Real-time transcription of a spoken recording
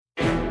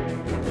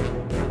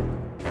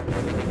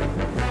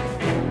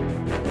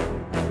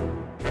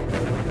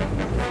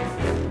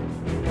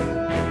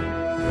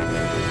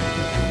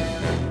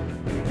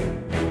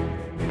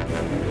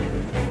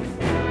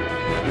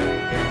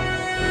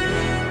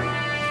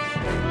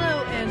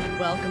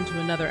welcome to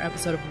another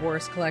episode of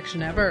Worst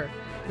Collection Ever.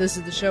 This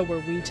is the show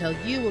where we tell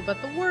you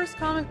about the worst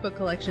comic book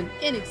collection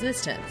in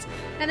existence,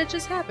 and it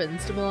just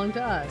happens to belong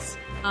to us.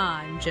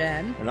 I'm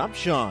Jen. And I'm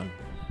Sean.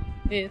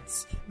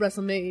 It's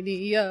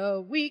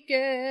WrestleMania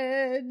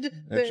weekend.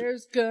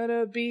 There's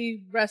gonna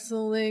be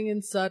wrestling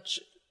and such,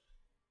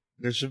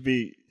 There should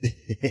be...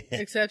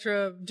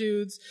 etc.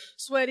 Dudes,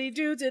 sweaty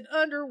dudes in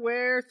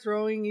underwear,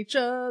 throwing each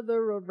other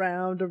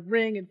around a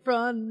ring in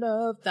front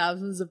of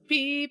thousands of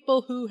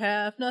people who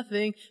have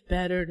nothing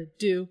better to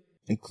do.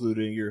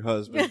 Including your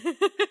husband.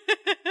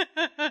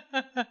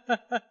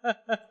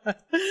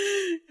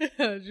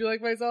 Did you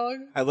like my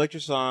song? I like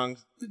your song.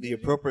 The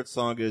appropriate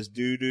song is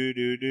do do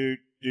do do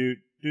do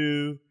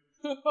do.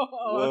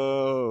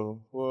 Whoa,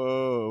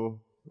 whoa,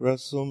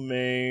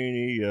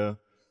 WrestleMania.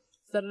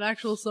 Is that an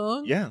actual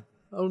song? Yeah.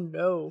 Oh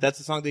no. That's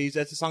the song they use.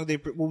 That's the song they...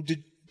 Well,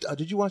 did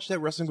you watch that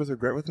Wrestling with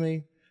Regret with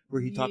me?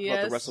 Where he talked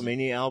about the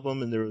WrestleMania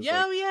album and there was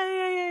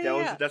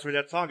that's where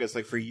that song is.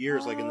 Like for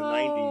years, like in the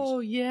 90s. Oh,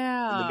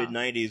 yeah. In the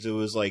mid-90s, it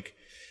was like,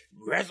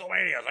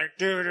 WrestleMania, like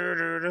do do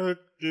do do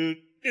do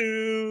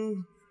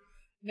do.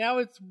 Now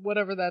it's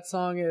whatever that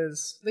song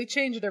is. They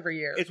change it every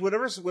year. It's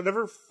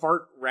whatever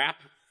fart rap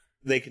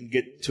they can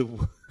get to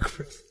work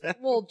with that.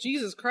 Well,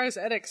 Jesus Christ,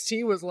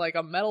 NXT was like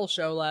a metal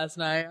show last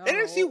night.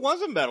 NXT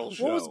was a metal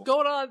show. What was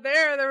going on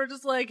there? They were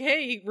just like,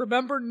 hey,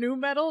 remember new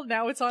metal?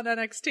 Now it's on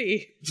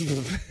NXT.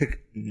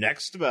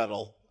 Next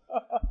metal.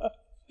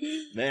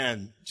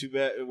 Man, too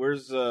bad.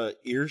 Where's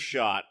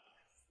Earshot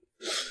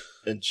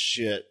and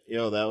shit?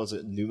 That was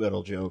a new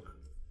metal joke.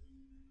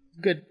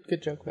 Good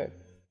joke, babe.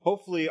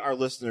 Hopefully our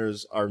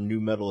listeners are new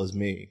metal as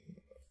me.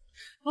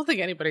 I don't think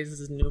anybody's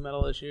is a new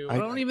metal issue. I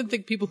don't even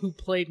think people who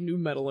played new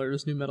metal are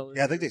new metal.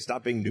 Yeah, I think they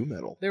stopped being new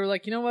metal. They were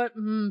like, you know what?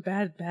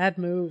 Bad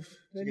move.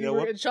 And you know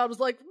what? And Sean was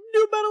like,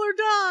 new metal or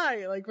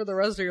die, like for the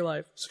rest of your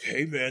life. It's like,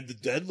 hey man, the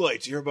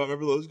Deadlights. You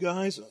remember those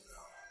guys? Oh,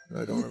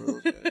 no, I don't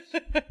remember those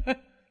guys.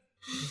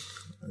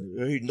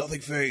 Hey,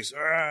 Nothing Face.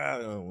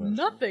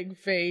 Nothing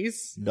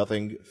Face.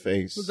 Nothing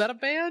Face. Was that a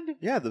band?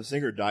 Yeah, the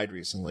singer died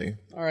recently.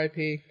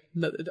 R.I.P.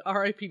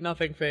 R.I.P.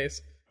 Nothing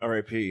Face.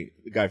 R.I.P.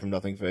 The guy from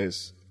Nothing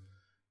Face.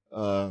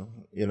 Yeah.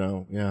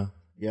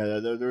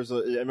 There's I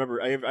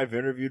remember I've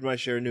interviewed my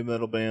share of new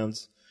metal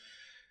bands.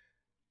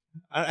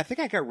 I think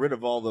I got rid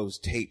of all those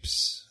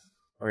tapes,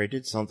 or I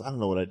did something. I don't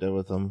know what I did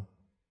with them.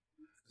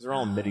 Because they're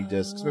all MIDI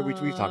discs. Maybe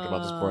we talked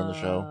about this before on the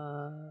show.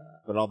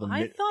 But all the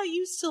I thought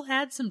you still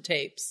had some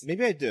tapes.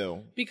 Maybe I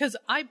do. Because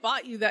I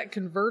bought you that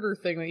converter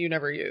thing that you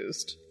never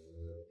used.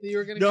 That you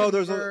were going to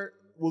convert.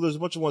 There's a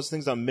bunch of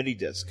things on MIDI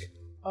disc.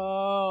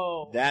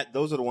 Oh.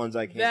 Those are the ones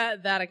I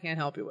can't. That I can't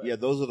help you with. Yeah,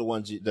 those are the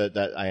ones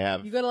that I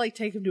have. You gotta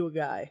take them to a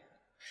guy.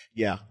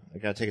 Yeah, I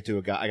gotta take it to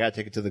a guy. I gotta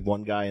take it to the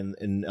one guy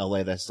in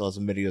LA that still has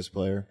a MIDI disc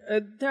player.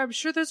 I'm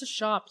sure there's a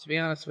shop, to be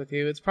honest with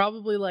you. It's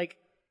probably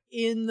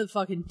in the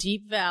fucking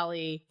Deep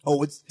Valley.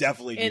 Oh, it's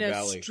definitely Deep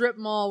Valley. In a strip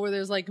mall where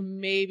there's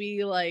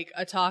maybe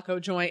a taco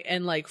joint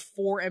and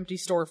 4 empty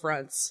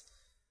storefronts.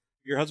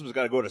 Your husband's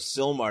got to go to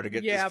Silmar to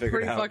get this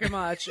figured out. Yeah, pretty fucking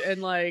much.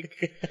 And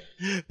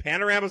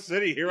Panorama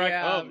City, here I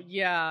come.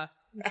 Yeah.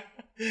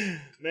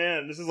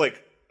 Man, this is the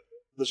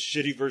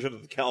shitty version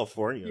of the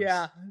Californians.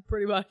 Yeah,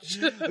 pretty much.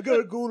 I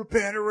gotta go to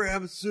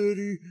Panorama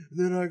City, and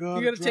then I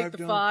gotta You gotta take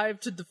the 5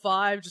 to the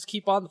 5, just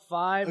keep on the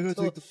 5. I gotta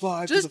take the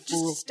 5 to the 4.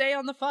 Just stay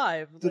on the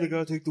 5. Then I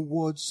gotta take the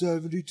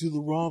 170 to the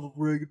Ronald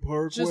Reagan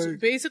Parkway. Just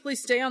basically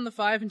stay on the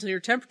 5 until your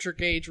temperature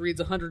gauge reads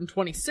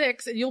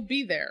 126, and you'll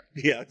be there.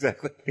 Yeah,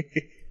 exactly.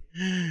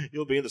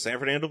 You'll be in the San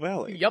Fernando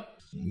Valley. Yep.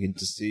 You get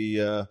to see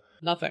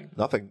nothing.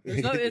 Nothing.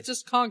 It's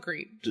just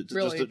concrete.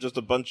 Really. Just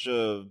a bunch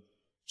of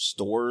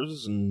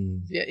stores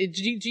and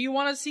do you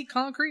want to see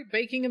concrete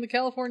baking in the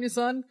California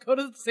sun? Go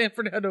to the San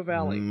Fernando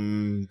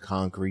Valley.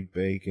 Concrete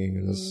baking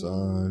in the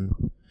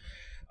sun.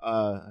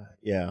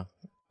 Yeah.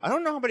 I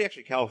don't know how many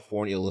actually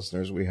California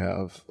listeners we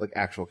have,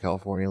 actual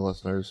California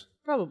listeners.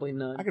 Probably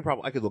none. I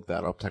could look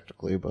that up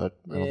technically, but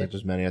I don't think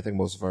there's many. I think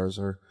most of ours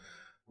are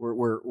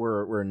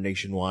we're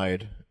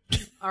nationwide.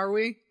 Are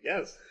we?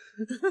 Yes.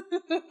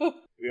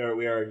 We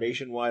are a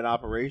nationwide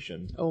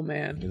operation. Oh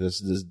man.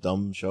 This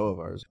dumb show of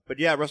ours. But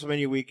yeah,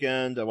 WrestleMania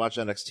weekend. I watched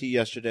NXT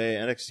yesterday.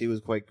 NXT was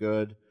quite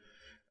good.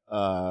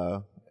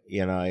 I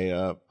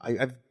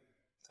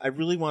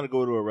really want to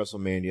go to a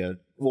WrestleMania.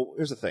 Well,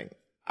 here's the thing.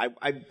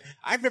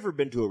 I've never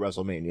been to a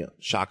WrestleMania.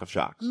 Shock of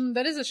shocks.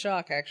 That is a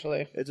shock,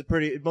 actually.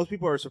 Most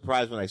people are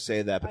surprised when I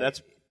say that,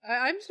 but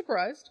I'm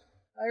surprised.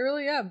 I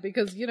really am,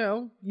 because you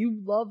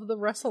love the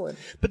wrestling.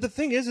 But the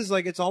thing is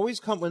it's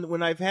always come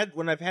when I've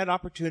had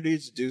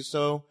opportunities to do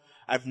so,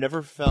 I've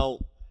never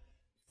felt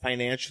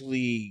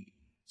financially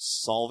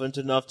solvent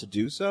enough to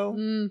do so.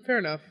 Fair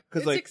enough.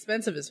 It's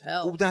expensive as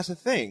hell. Well, that's the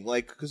thing.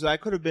 Because I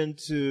could have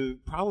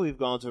probably have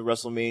gone to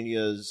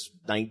WrestleManias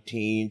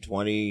 19,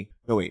 20.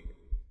 No, wait.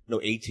 No,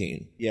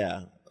 18.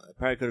 Yeah. I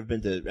probably could have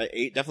been to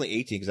definitely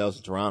 18 because I was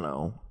in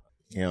Toronto.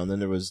 And then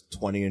there was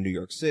 20 in New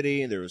York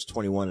City, and there was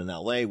 21 in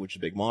LA, which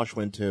Big Mosh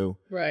went to.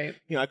 Right.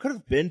 I could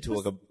have been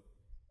to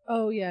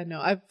Oh yeah,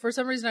 no. For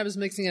some reason I was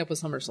mixing it up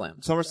with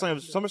SummerSlam.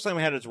 SummerSlam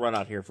had its run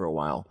out here for a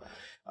while,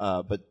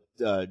 but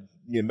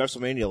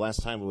WrestleMania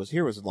last time it was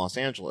here was in Los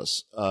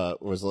Angeles.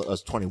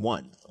 Was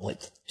 21,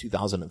 like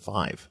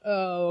 2005.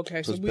 Oh,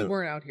 okay. So we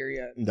weren't out here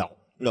yet.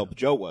 No, but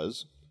Joe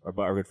was.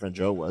 Our good friend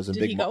Joe was. And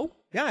did he go?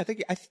 Yeah, I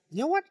think. You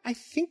know what? I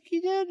think he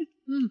did.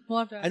 We'll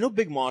have to ask. I know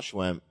Big Mosh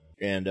went.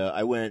 And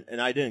I went, and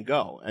I didn't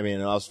go. I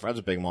mean, I was friends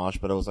with Big Mosh,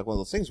 but it was like one of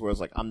those things where I was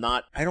like,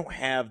 I don't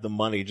have the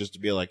money just to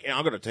be like,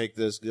 I'm going to take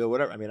this, go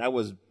whatever. I mean, I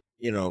was,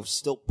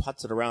 still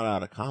putzing around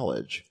out of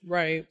college.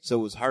 Right.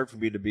 So it was hard for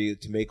me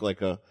to make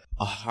like a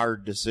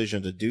hard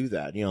decision to do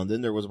that. And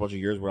then there was a bunch of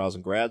years where I was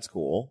in grad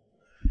school.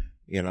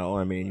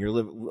 I mean, you're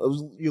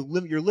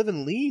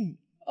living lean.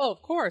 Oh,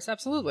 of course.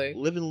 Absolutely.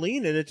 Living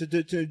lean. And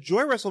to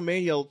enjoy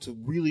WrestleMania, to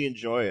really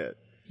enjoy it.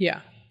 Yeah.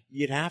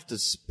 You'd have to.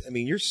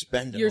 You're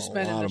spending a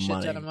lot of shit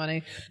money. ton of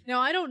money. Now,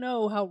 I don't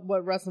know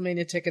what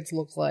WrestleMania tickets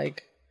look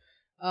like.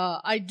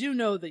 I do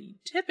know that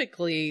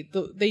typically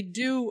they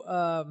do,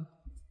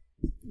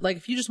 like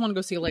if you just want to go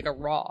see like a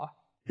Raw.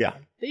 Yeah.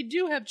 They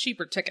do have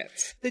cheaper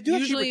tickets. They do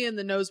usually in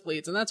the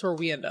nosebleeds, and that's where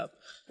we end up.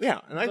 Yeah,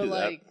 and I do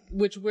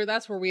that.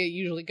 That's where we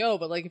usually go.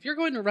 But like if you're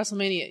going to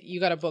WrestleMania, you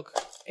got to book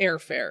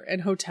airfare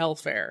and hotel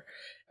fare.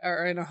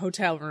 Or in a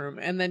hotel room,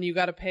 and then you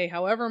got to pay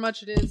however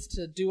much it is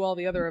to do all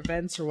the other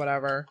events or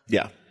whatever.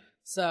 Yeah.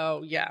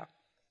 So yeah.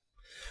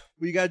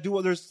 Well, you got to do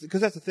others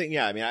because that's the thing.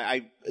 Yeah, I mean,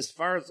 I as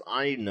far as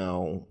I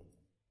know,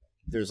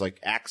 there's like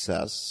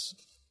Access,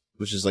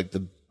 which is like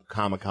the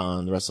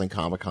Comic-Con, the wrestling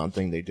Comic-Con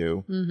thing they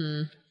do.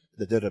 Mm-hmm.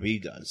 The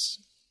WWE does,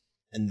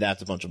 and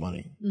that's a bunch of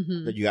money.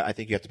 Mm-hmm. That I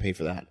think you have to pay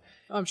for that.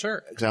 I'm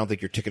sure. Because I don't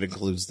think your ticket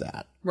includes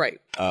that.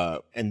 Right.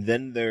 And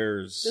then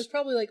there's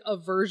probably like a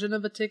version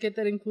of a ticket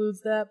that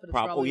includes that. But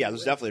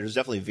there's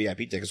definitely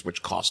VIP tickets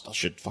which cost a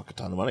shit fuck a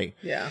ton of money.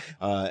 Yeah.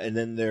 And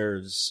then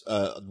there's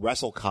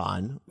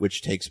WrestleCon,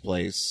 which takes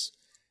place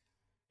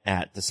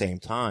at the same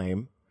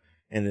time.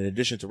 And in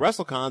addition to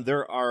WrestleCon,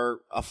 there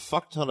are a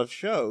fuck ton of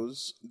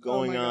shows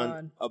going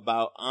on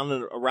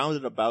around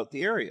and about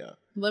the area.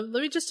 Let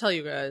me just tell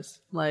you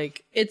guys,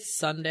 like, it's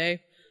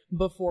Sunday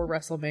before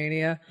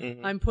WrestleMania.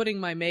 Mm-hmm. I'm putting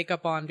my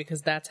makeup on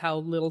because that's how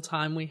little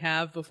time we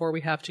have before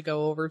we have to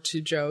go over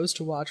to Joe's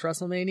to watch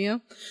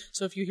WrestleMania.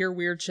 So if you hear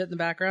weird shit in the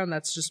background,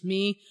 that's just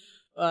me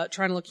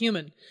trying to look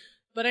human.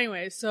 But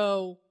anyway,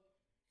 so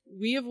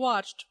we have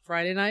watched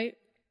Friday night.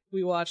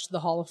 We watched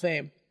the Hall of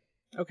Fame.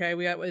 Okay,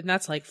 and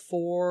that's like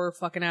 4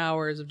 fucking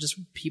hours of just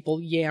people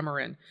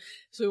yammering.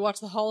 So we watched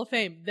the Hall of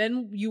Fame.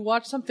 Then you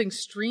watch something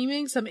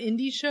streaming, some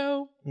indie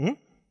show. Mm-hmm.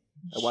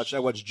 I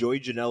watched Joey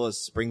Janela's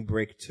Spring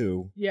Break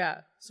 2.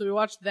 Yeah, so we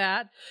watched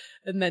that.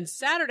 And then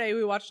Saturday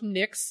we watched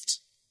Nixed.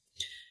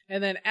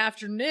 And then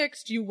after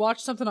Nixed, you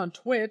watched something on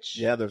Twitch.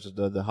 Yeah, there's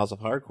the House of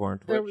Hardcore on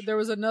Twitch. There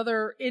was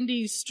another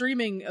indie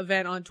streaming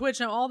event on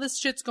Twitch. Now, all this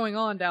shit's going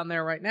on down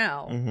there right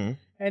now. Mm-hmm.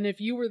 And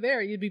if you were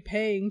there, you'd be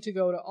paying to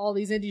go to all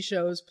these indie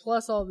shows,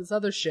 plus all this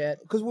other shit.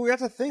 Because we have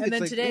to think. And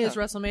then today is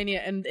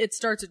WrestleMania, and it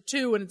starts at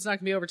 2, and it's not going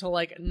to be over till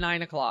like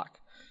 9 o'clock.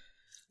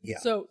 Yeah.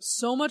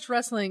 So much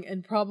wrestling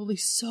and probably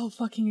so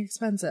fucking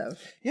expensive.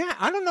 Yeah,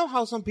 I don't know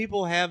how some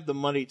people have the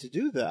money to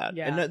do that.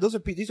 Yeah. And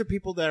these are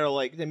people that are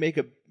like,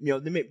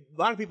 a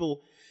lot of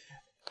people,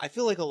 I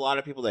feel like a lot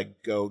of people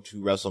that go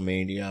to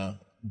WrestleMania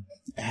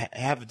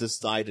have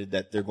decided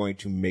that they're going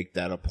to make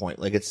that a point.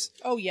 Like it's.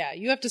 Oh yeah,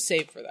 you have to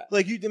save for that.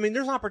 Like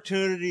there's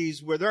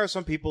opportunities where there are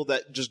some people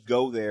that just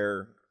go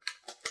there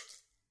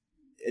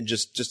and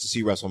just to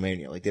see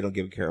WrestleMania. Like they don't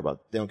care about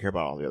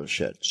all the other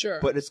shit. Sure.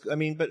 But as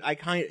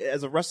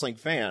a wrestling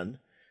fan,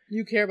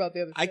 you care about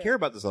the other shit. I care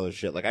about this other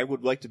shit. Like I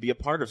would like to be a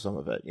part of some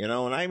of it, And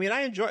I mean,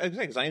 I enjoy it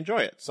because I enjoy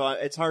it. So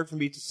it's hard for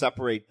me to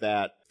separate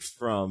that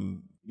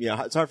from,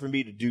 it's hard for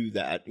me to do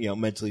that,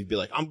 mentally be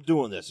like, I'm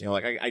doing this,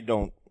 like I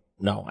don't,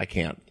 no, I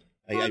can't.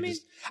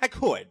 I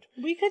could.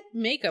 We could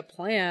make a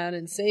plan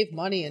and save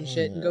money and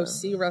shit and go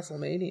see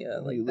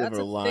WrestleMania. Like, we live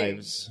our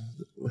lives.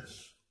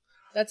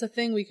 That's a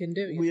thing we can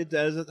do.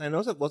 I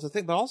know that's a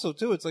thing, but also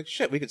too, it's like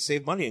shit. We could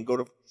save money and go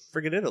to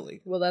friggin'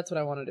 Italy. Well, that's what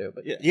I want to do.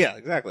 But yeah,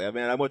 exactly. I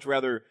mean, I'd much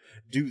rather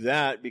do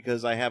that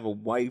because I have a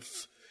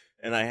wife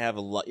and I have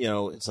a lot.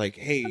 It's like,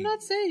 hey, I'm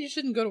not saying you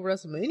shouldn't go to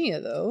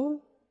WrestleMania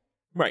though.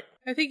 Right.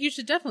 I think you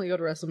should definitely go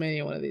to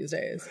WrestleMania one of these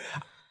days.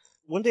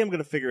 One day I'm going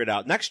to figure it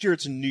out. Next year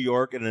it's in New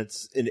York and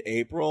it's in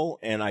April,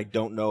 and I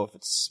don't know if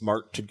it's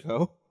smart to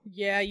go.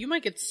 Yeah, you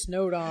might get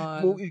snowed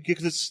on. Well,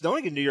 because it's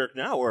snowing in New York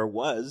now, or it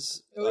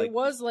was. It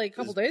was like a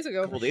couple days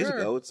ago.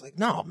 It's like,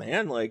 no,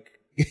 man, like.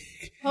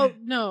 Oh,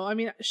 no. I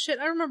mean, shit,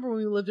 I remember when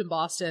we lived in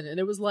Boston, and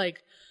it was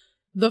like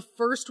the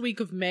first week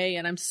of May,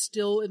 and I'm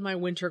still in my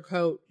winter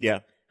coat. Yeah.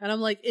 And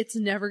I'm like, it's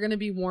never going to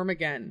be warm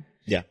again.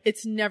 Yeah.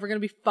 It's never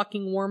going to be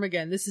fucking warm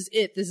again. This is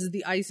it. This is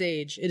the ice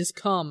age. It has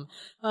come.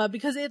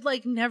 Because it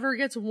like never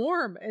gets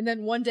warm. And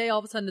then one day all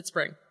of a sudden it's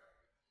spring.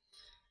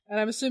 And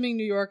I'm assuming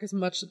New York is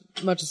much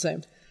the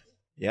same.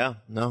 Yeah,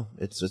 no,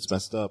 it's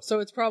messed up. So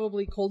it's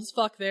probably cold as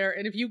fuck there.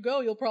 And if you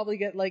go, you'll probably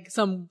get like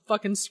some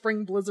fucking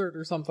spring blizzard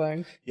or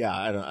something.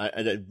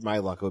 Yeah, my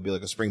luck it would be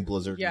like a spring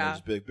blizzard. Yeah. And I'd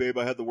just be like, babe,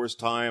 I had the worst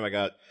time. I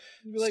got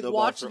You'd be like,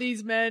 watch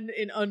these men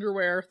in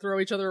underwear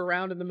throw each other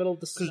around in the middle of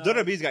the snow.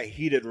 Because WWE's got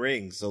heated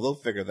rings, so they'll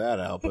figure that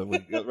out. But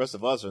the rest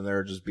of us are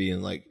there just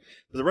being like,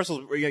 but the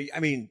wrestlers. Yeah, I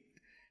mean,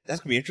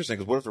 that's gonna be interesting.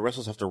 Because what if the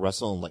wrestlers have to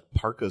wrestle in like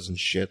parkas and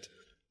shit?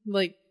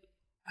 Like,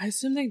 I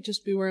assume they'd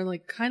just be wearing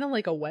like kind of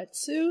like a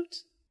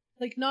wetsuit.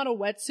 Like not a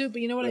wetsuit,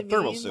 but you know what I mean?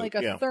 Thermal suit, like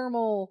a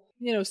thermal,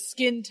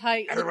 skin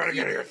tight. Everybody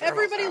get your thermals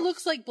Everybody out.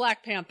 looks like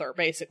Black Panther,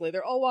 basically.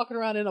 They're all walking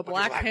around in a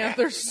Black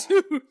Panther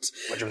suit.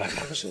 What's your Black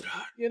Panther suit?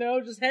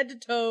 Just head to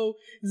toe,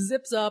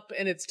 zips up,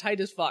 and it's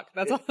tight as fuck.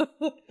 That's all.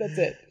 That's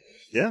it.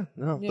 Yeah,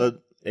 no, Yeah.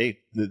 but hey,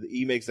 the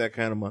E makes that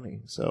kind of money,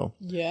 so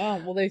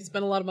Yeah, well, they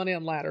spend a lot of money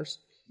on ladders.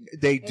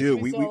 they do.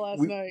 we saw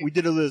last night. We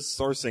did a little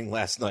sourcing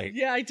last night.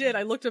 Yeah, I did.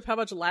 I looked up how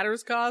much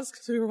ladders cost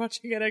because we were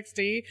watching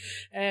NXT,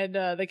 and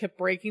they kept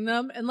breaking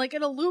them. And like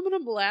an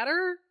aluminum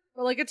ladder,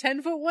 or like a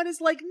 10-foot one,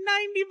 is like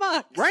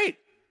 $90. Right,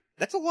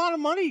 that's a lot of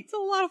money. It's a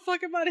lot of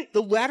fucking money.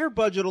 The ladder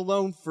budget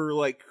alone for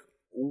like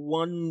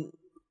one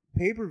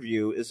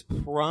pay-per-view is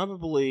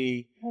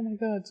probably Oh my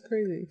god, it's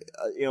crazy.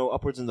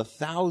 Upwards in the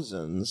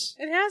thousands,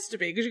 It has to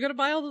be because you got to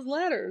buy all those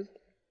ladders.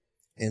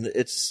 and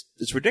it's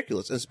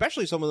ridiculous. And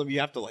especially some of them you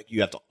have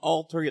to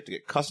alter, you have to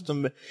get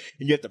custom, and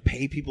you have to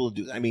pay people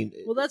to do. I mean,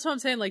 Well, that's what I'm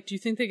saying. Like, do you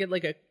think they get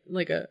like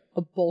a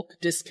bulk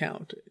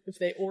discount if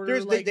they order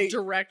There's- they-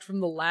 direct from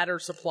the ladder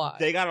supply?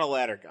 they got a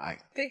ladder guy.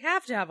 They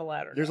have to have a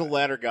ladder. There's a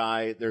ladder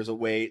guy. There's a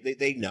way.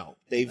 They know.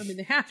 They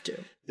have to.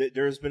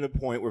 There's been a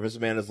point where Vince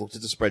McMahon has looked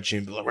at the spreadsheet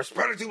and been like, "We're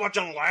spending too much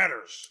on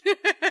ladders."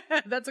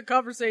 That's a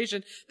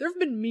conversation. There have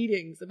been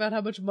meetings about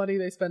how much money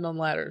they spend on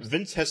ladders.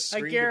 Vince has I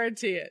screamed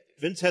guarantee it.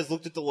 Vince has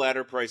looked at the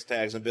ladder price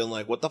tags and been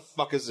like, "What the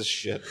fuck is this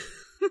shit?"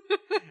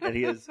 And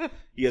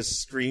he has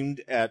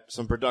screamed at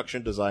some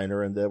production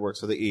designer and that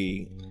works for the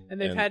E. And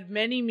they've had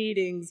many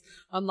meetings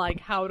on like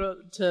how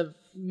to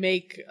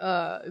make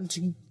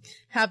to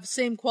have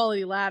same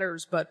quality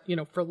ladders, but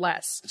for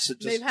less. So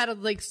just- They've had to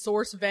like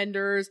source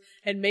vendors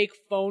and make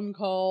phone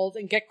calls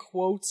and get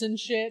quotes and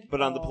shit.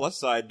 But on the plus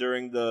side,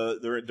 during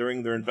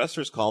their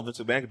investors call, Vince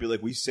McMahon could be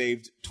like, "We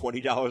saved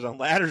 $20 on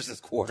ladders this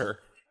quarter."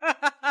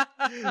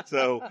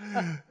 So,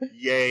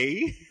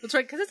 yay! That's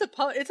right, because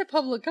it's a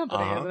public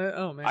company, Uh-huh. isn't it?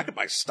 Oh man, I could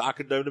buy stock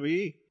in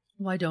WWE.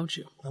 why don't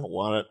you? I don't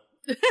want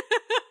it.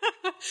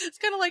 It's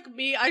kind of like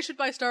me. I should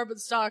buy Starbucks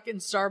stock in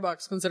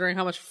Starbucks, considering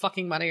how much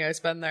fucking money I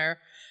spend there.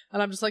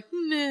 And I'm just like,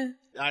 nah.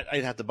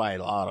 I'd have to buy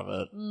a lot of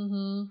it.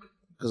 Mm-hmm.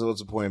 Because what's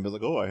the point? I'd be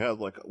like, I have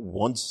like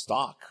one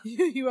stock.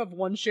 You have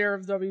one share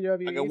of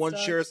WWE. I got one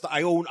stock? share of stock.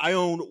 I own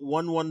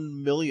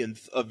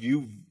 1/1,000,000th of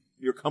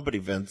your company,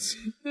 Vince.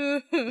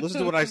 Listen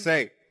to what I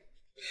say.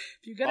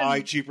 If you get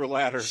Buy cheaper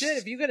ladders. Shit,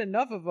 if you get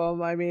enough of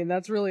them, I mean,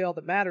 that's really all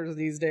that matters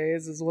these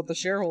days is what the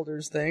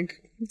shareholders think.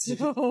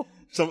 So,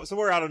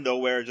 Somewhere out of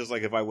nowhere, just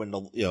like if I won the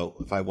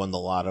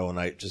lotto and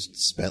I just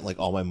spent like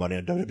all my money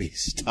on WWE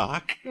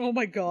stock, oh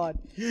my god,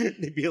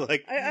 they'd be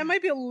like, I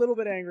might be a little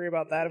bit angry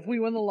about that. If we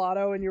won the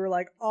lotto and you were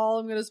like, all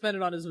I'm going to spend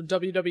it on is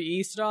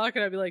WWE stock,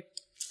 and I'd be like,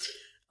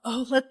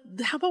 how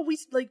about we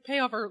like pay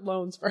off our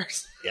loans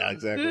first? yeah,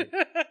 exactly.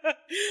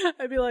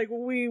 I'd be like,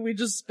 we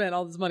just spent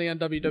all this money on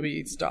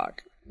WWE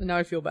stock, and now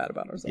I feel bad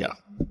about ourselves.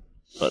 Yeah,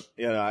 but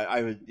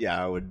I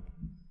would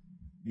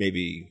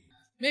maybe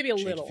a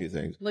change little, a few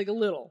things. like a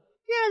little.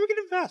 Yeah, we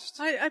can invest.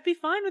 I'd be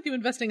fine with you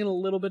investing in a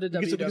little bit of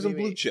WWE. Get some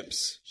blue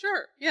chips.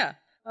 Sure, yeah,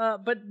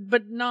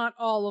 but not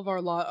all of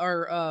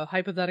our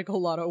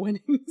hypothetical lotto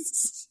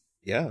winnings.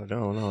 Yeah,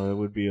 no, it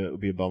would be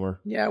a bummer.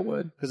 Yeah, it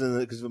would. Because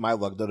with my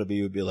luck,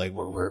 WWE would be like,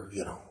 we're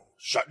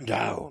shutting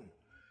down.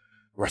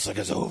 Wrestling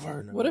is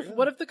over.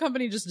 What if the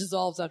company just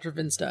dissolves after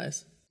Vince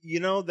dies?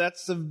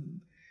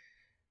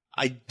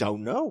 I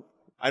don't know.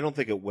 I don't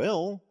think it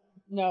will.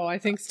 No, I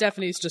think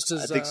Stephanie's just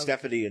as. I think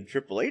Stephanie and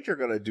Triple H are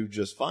going to do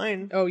just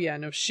fine. Oh yeah,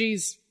 no,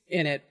 she's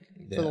in it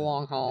for the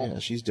long haul. Yeah,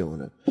 she's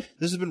doing it.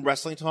 This has been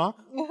Wrestling Talk.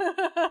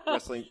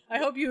 Wrestling. I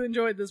hope you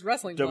enjoyed this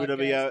wrestling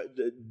WWE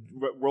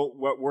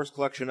podcast. Worst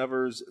Collection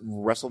Ever's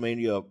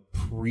WrestleMania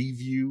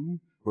preview,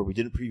 where we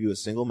didn't preview a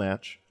single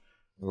match.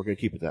 And we're going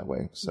to keep it that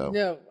way. So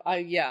No,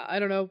 I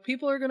don't know.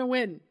 People are going to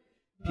win.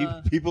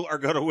 people are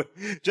going to win.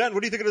 John,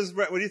 what do you think of this?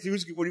 What do you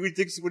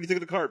think of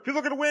the card? People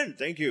are going to win.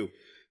 Thank you.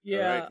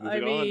 Yeah, All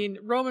right, I mean,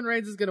 Roman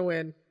Reigns is going to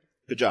win.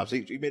 Good job.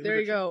 See, you made a There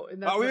you prediction. go.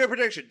 And that's We made a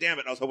prediction. Damn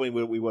it. I was hoping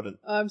we wouldn't.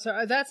 I'm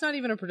sorry. That's not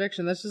even a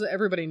prediction. That's just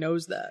everybody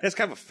knows that. That's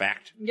kind of a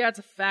fact. Yeah, it's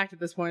a fact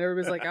at this point.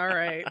 Everybody's like, all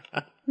right.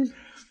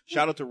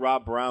 Shout out to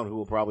Rob Brown, who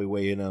will probably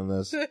weigh in on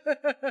this.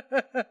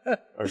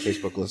 Our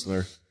Facebook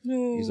listener.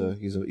 He's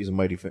a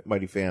mighty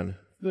fan.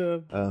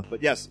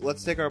 But yes,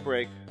 let's take our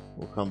break.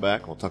 We'll come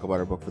back. We'll talk about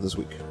our book for this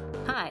week.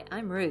 Hi,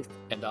 I'm Ruth.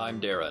 And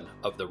I'm Darren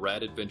of the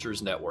Rad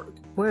Adventures Network.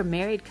 We're a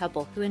married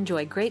couple who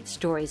enjoy great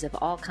stories of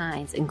all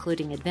kinds,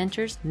 including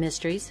adventures,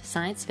 mysteries,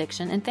 science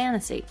fiction, and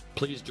fantasy.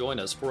 Please join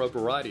us for a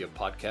variety of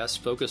podcasts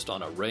focused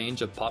on a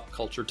range of pop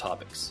culture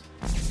topics.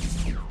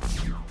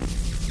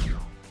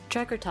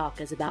 Trekker Talk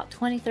is about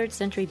 23rd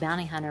century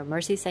bounty hunter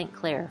Mercy St.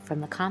 Clair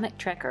from the comic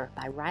Trekker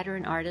by writer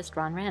and artist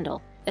Ron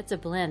Randall. It's a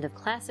blend of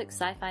classic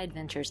sci-fi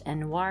adventures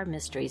and noir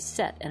mysteries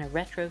set in a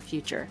retro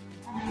future.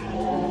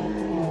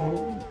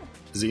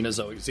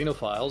 Xenozoic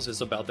Xenophiles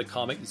is about the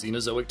comic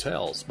Xenozoic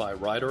Tales by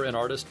writer and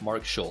artist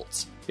Mark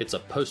Schultz. It's a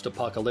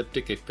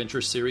post-apocalyptic adventure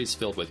series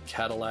filled with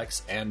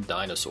Cadillacs and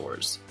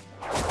dinosaurs.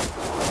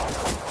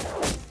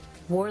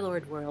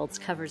 Warlord Worlds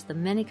covers the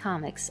many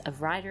comics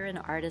of writer and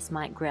artist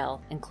Mike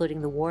Grell,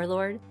 including The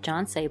Warlord,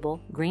 John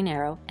Sable, Green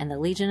Arrow, and the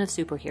Legion of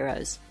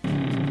Superheroes.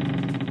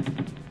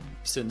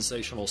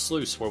 Sensational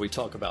Sleuths, where we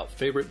talk about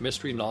favorite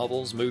mystery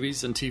novels,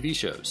 movies, and TV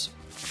shows.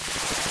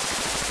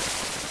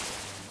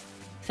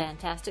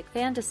 Fantastic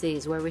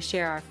Fantasies, where we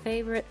share our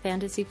favorite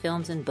fantasy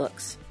films and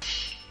books.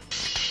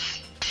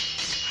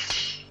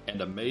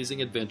 And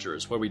Amazing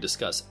Adventures, where we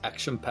discuss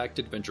action-packed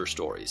adventure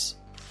stories.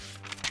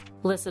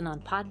 Listen on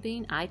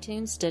Podbean,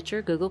 iTunes,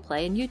 Stitcher, Google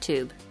Play, and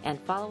YouTube. And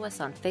follow us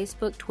on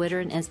Facebook, Twitter,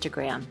 and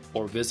Instagram.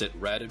 Or visit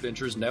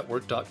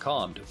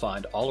radadventuresnetwork.com to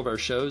find all of our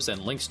shows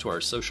and links to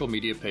our social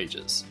media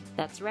pages.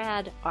 That's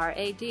RAD,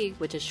 R-A-D,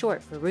 which is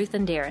short for Ruth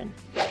and Darren.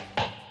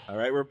 All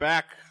right, we're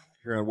back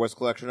here on Worst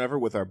Collection Ever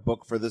with our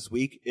book for this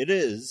week. It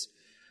is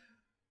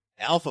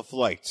Alpha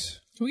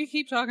Flight. Can we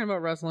keep talking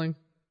about wrestling?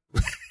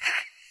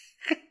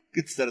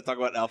 Instead of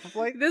talking about Alpha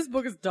Flight? This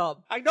book is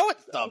dumb. I know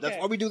it's dumb. Okay.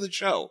 That's why we do the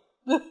show.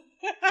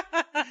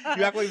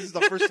 You act like this is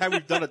the first time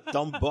we've done a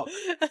dumb book.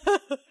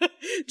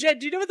 Jen,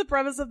 do you know what the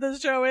premise of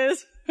this show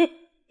is?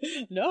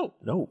 No.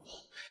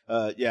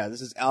 Yeah,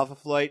 this is Alpha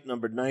Flight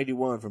number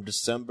 91 from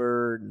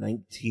December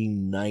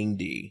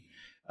 1990.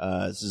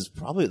 This is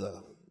probably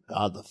the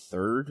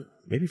third,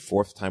 maybe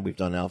fourth time we've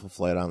done Alpha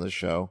Flight on this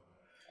show.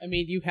 I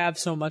mean, you have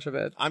so much of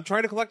it. I'm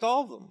trying to collect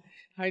all of them.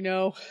 I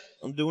know.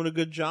 I'm doing a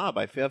good job.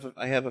 I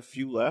have a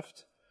few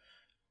left.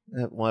 I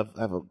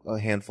have a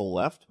handful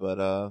left,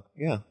 but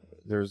yeah.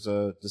 There's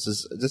this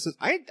is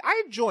I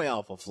enjoy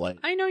Alpha Flight.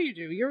 I know you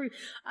do.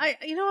 I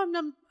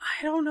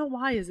don't know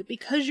why. Is it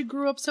because you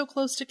grew up so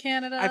close to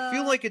Canada? I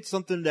feel like it's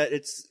something that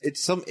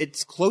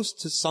it's close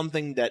to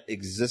something that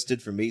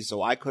existed for me.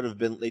 So I could have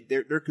been like,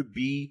 there could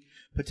be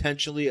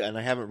potentially, and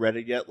I haven't read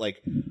it yet,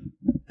 like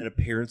an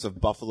appearance of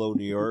Buffalo,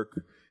 New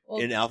York.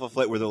 In Alpha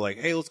Flight, where they're like,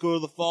 "Hey, let's go to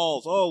the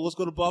falls. Oh, let's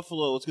go to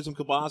Buffalo. Let's get some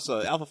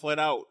kielbasa. Alpha Flight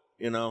out."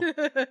 You know.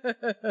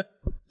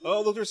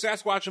 Oh, look, there's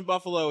Sasquatch in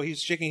Buffalo. He's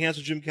shaking hands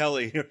with Jim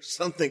Kelly or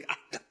something. I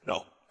don't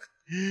know.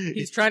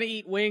 He's trying to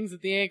eat wings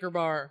at the Anchor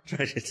Bar.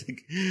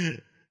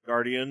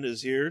 Guardian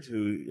is here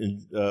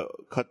to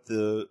cut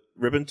the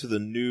ribbon to the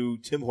new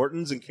Tim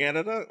Hortons in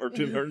Canada or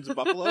Tim Hortons in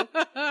Buffalo.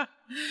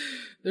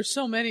 There's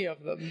so many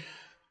of them.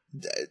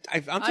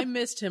 I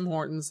miss Tim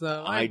Hortons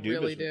though. I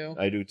really do.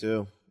 I do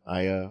too.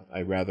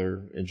 I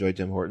rather enjoy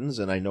Tim Hortons,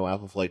 and I know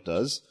Alpha Flight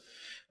does.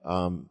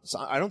 So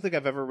I don't think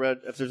I've ever read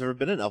if there's ever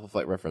been an Alpha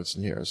Flight reference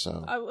in here.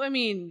 So I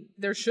mean,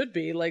 there should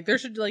be there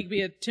should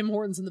be a Tim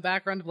Hortons in the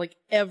background of like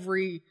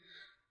every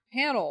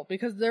panel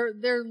because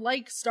they're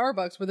like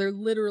Starbucks where they're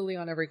literally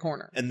on every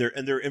corner, and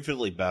they're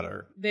infinitely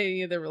better.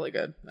 They're really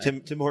good.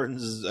 Tim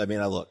Hortons is. I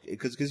mean, I look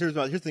because here's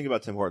the thing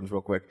about Tim Hortons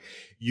real quick.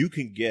 You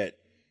can get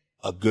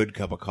a good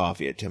cup of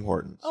coffee at Tim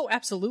Hortons. Oh,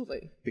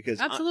 absolutely. Because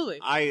absolutely.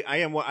 I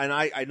am, and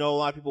I know a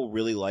lot of people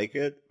really like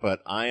it,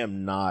 but I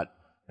am not,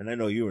 and I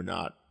know you are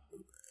not.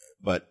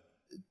 But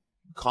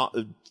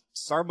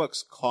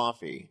Starbucks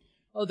coffee.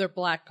 Oh, they're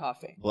black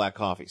coffee. Black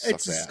coffee sucks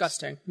It's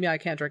disgusting. ass. Yeah, I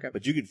can't drink it.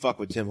 But you can fuck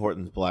with Tim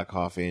Hortons black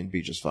coffee and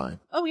be just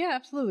fine. Oh yeah,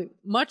 absolutely.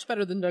 Much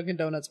better than Dunkin'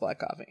 Donuts black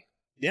coffee.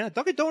 Yeah,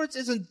 Dunkin' Donuts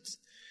isn't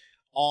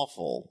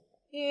awful.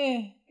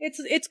 Yeah,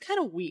 it's kind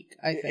of weak.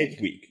 I think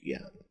it's weak. Yeah.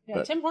 Yeah,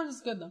 but Tim Hortons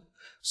is good though.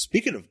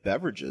 Speaking of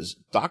beverages,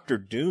 Dr.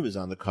 Doom is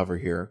on the cover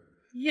here.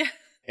 Yeah.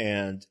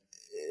 And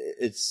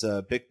it's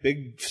a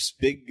big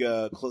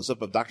close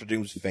up of Dr.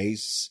 Doom's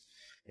face.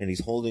 And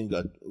he's holding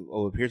what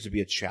appears to be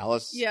a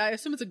chalice. Yeah, I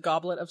assume it's a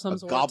goblet of some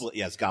sort. Goblet,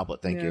 yes,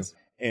 goblet. Thank you.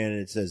 And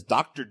it says,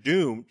 "Dr.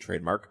 Doom,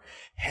 trademark,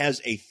 has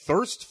a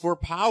thirst for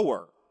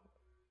power."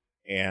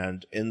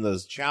 And in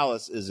the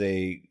chalice is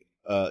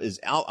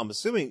I'm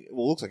assuming,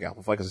 well, it looks like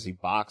Alpha Flight because I see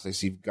Box, I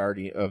see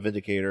Guardian,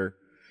 Vindicator,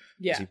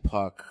 yeah. I see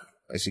Puck,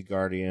 I see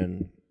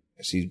Guardian,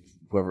 I see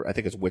whoever. I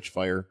think it's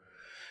Witchfire.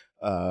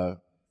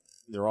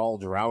 They're all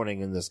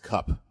drowning in this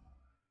cup.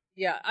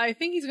 Yeah, I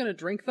think he's gonna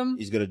drink them.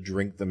 He's gonna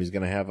drink them. He's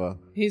gonna have a.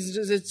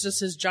 It's just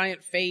his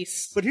giant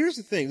face. But here's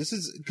the thing: this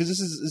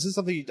is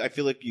something I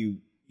feel like you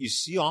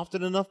see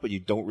often enough, but you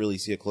don't really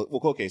see it. Well,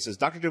 okay, it says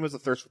Dr. Doom has a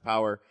thirst for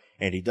power,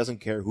 and he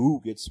doesn't care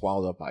who gets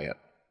swallowed up by it.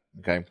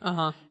 Okay.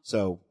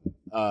 So,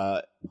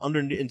 but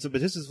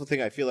this is the thing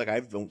I feel like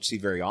I don't see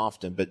very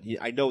often, but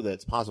I know that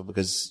it's possible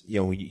because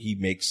he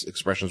makes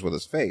expressions with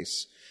his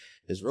face,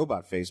 his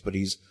robot face, but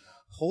he's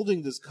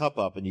holding this cup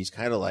up, and he's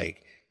kind of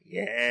like,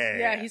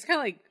 yeah, he's kind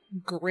of like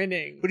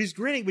grinning. But he's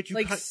grinning, but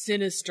you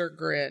sinister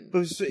grin.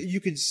 But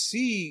you can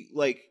see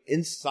like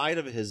inside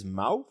of his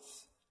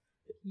mouth.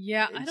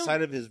 Yeah,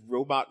 inside of his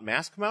robot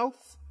mask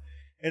mouth,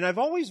 And I've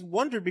always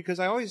wondered because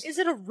Is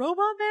it a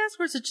robot mask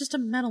or is it just a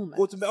metal mask?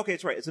 Well, okay,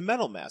 it's right. It's a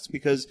metal mask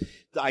because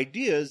the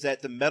idea is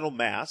that the metal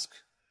mask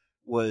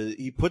was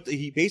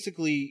he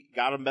basically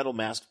got a metal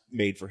mask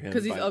made for him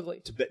because he's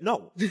ugly.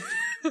 No, he's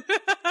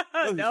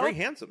very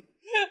handsome.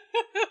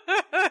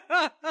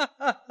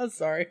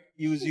 Sorry.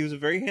 He was a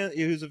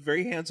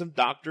very handsome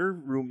doctor,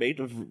 roommate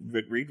of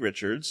Reed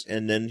Richards,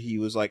 and then he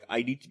was like,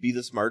 I need to be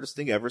the smartest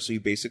thing ever. So he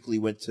basically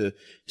went to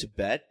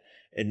Tibet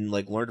and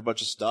like learned a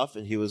bunch of stuff.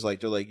 And he was like,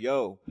 they're like,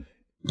 yo,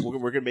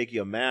 we're gonna make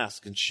you a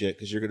mask and shit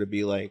because you're gonna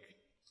be like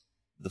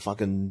the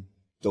fucking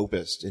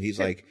dopest. And he's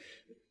like,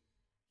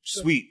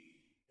 sweet.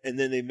 And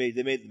then they made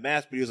the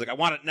mask, but he was like, I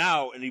want it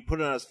now, and he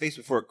put it on his face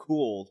before it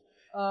cooled.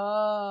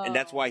 Oh. And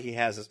that's why he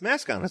has this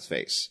mask on his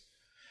face.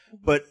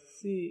 But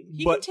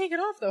he can take it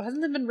off though.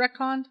 Hasn't it been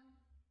retconned?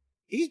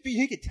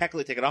 He could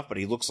technically take it off, but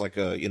he looks like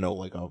a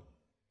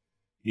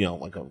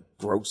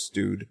gross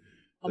dude.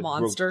 A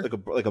monster.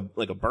 Like a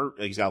burn.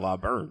 He's got a lot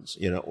of burns,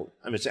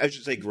 I mean, I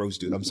should say gross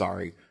dude. I'm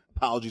sorry.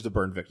 Apologies to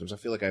burn victims. I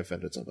feel like I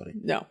offended somebody.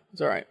 No,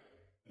 it's all right.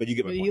 But you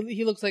get my point.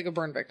 He looks like a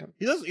burn victim.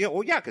 He does. Yeah,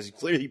 well, yeah, because he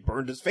clearly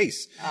burned his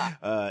face.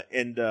 But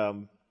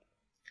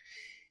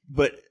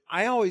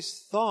I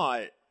always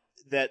thought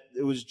that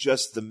it was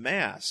just the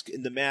mask,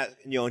 and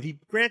and he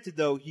granted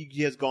though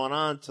he has gone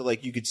on to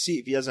like you could see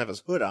if he doesn't have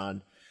his hood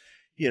on,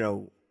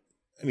 I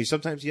mean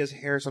sometimes he has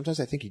hair, sometimes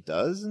I think he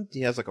doesn't.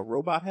 He has like a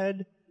robot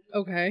head.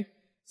 Okay,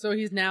 so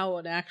he's now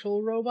an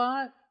actual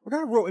robot. Well,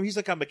 not a robot. He's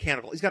like a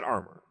mechanical. He's got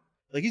armor.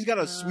 Like he's got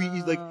a sweet.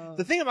 He's like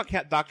the thing about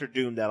Dr.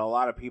 Doom that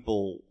I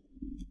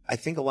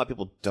think a lot of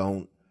people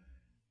don't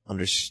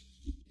understand.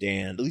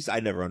 At least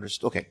I never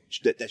understood. Okay,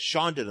 that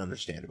Sean didn't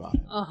understand about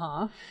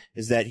him.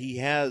 Is that he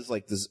has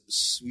like this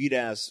sweet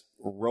ass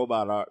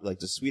robot, like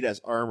the sweet ass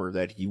armor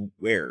that he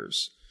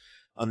wears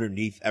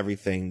underneath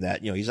everything.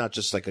 That he's not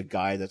just like a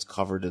guy that's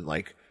covered in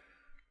like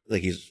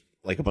he's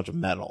like a bunch of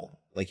metal.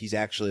 Like he's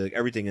actually like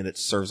everything in it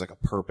serves like a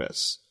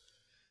purpose.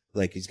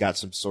 Like he's got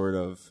some sort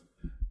of.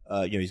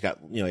 He's got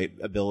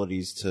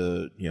abilities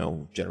to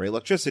generate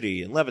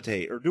electricity and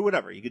levitate or do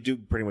whatever. He could do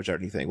pretty much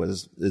anything with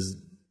his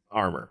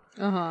armor.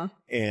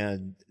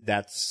 And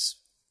that's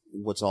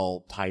what's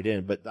all tied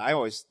in. But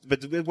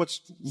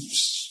what's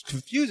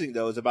confusing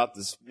though is about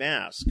this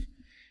mask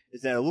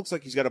is that it looks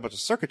like he's got a bunch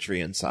of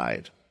circuitry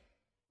inside,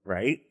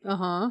 right?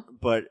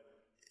 But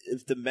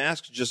if the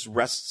mask just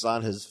rests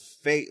on his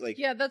face, like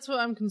that's what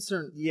I'm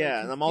concerned.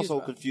 Yeah, and I'm also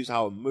confused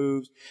how it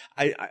moves.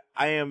 I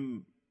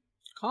am.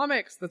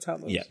 Comics, that's how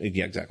it moves. Yeah,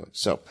 exactly.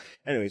 So,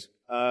 anyways,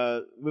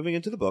 moving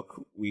into the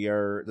book,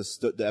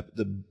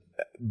 the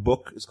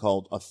book is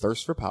called A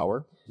Thirst for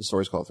Power. The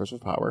story is called A Thirst for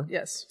Power.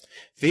 Yes.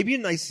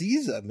 Fabian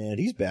Nicieza, man,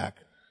 he's back.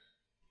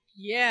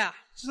 Yeah.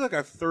 This is like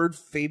our third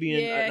Fabian.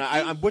 Yeah,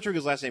 I'm butchering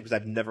his last name because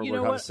I've never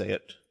learned how to say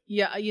it.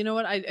 Yeah, you know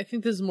what? I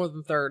think this is more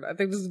than third. I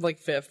think this is like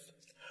fifth.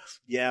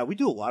 Yeah, we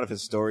do a lot of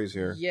his stories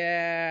here.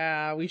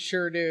 Yeah, we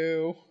sure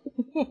do.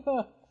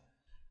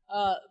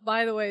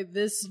 By the way,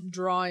 this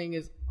drawing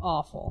is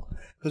awful.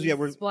 Because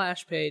we're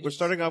splash page. We're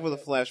starting off with a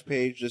flash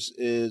page. I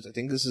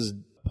think this is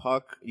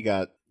Puck. You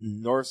got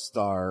North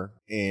Star,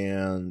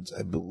 and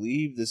I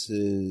believe this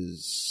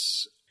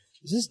is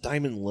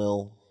Diamond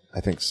Lil? I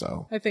think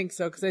so. I think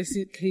so because I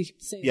keep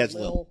saying it's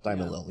Lil.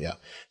 Diamond Lil. Yeah.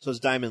 So it's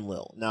Diamond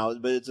Lil now,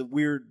 but it's a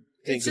weird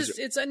thing.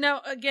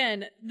 Now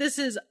again.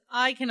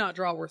 I cannot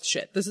draw worth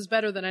shit. This is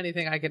better than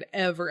anything I could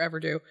ever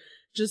do.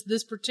 Just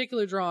this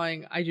particular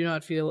drawing, I do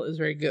not feel is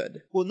very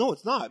good. Well, no,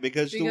 it's not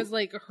because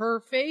like her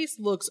face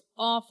looks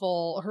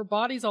awful, her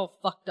body's all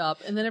fucked up,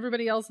 and then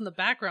everybody else in the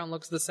background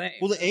looks the same.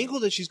 Well, the angle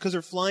that because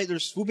they're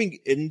swooping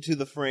into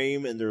the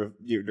frame and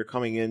they're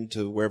coming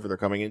into wherever they're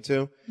coming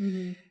into,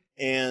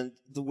 and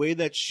the way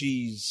that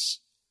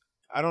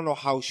I don't know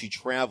how she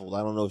traveled.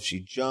 I don't know if she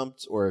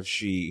jumped or if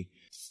she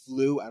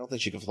flew. I don't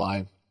think she could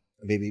fly.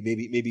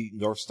 Maybe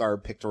North Star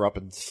picked her up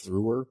and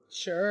threw her.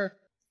 Sure.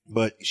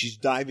 But she's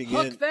diving in.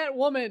 Hook that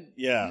woman.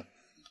 Yeah.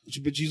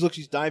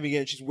 She's diving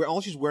in.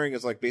 All she's wearing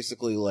is like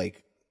basically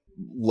like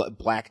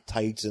black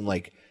tights and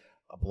like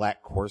a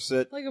black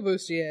corset. Like a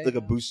bustier. Like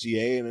a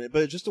bustier.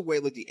 But it's just the way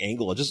like the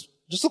angle, it just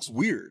looks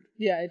weird.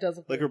 Yeah, it does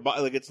look like weird. Her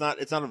body, like it's not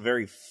a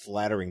very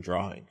flattering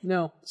drawing.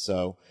 No.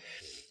 So,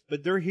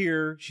 but they're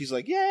here. She's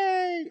like,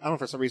 yay. I don't know,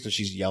 for some reason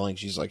she's yelling.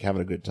 She's like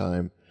having a good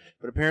time.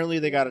 But apparently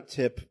they got a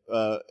tip,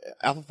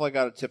 Alpha Flight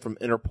got a tip from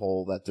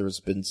Interpol that there's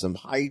been some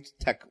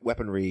high-tech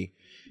weaponry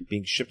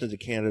being shipped into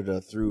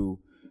Canada through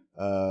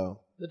the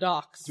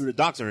docks. Through the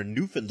docks. They're in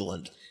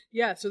Newfoundland.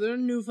 Yeah, so they're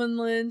in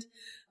Newfoundland.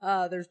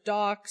 There's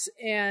docks,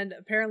 and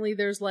apparently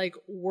there's like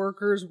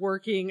workers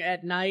working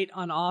at night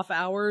on off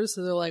hours.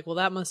 So they're like, well,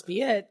 that must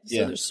be it.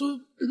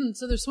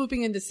 So they're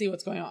swooping in to see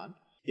what's going on.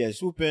 Yeah, they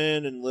swoop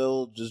in, and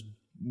Lil just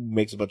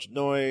makes a bunch of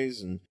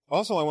noise. And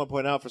also I want to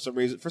point out, for some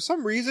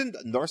reason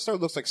North Star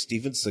looks like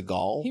Steven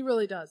Seagal. He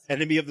really does.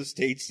 Enemy of the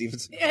state Steven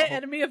Seagal.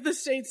 Enemy of the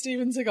state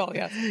Steven Seagal.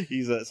 Yes.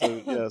 He's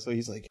so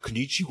he's like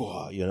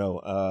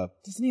konnichiwa,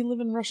 doesn't he live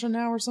in Russia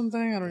now or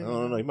something? I don't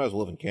know. He might as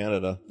well live in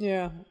Canada.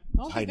 Yeah.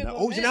 He's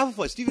an Alpha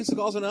Flight. Steven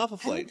Seagal's an Alpha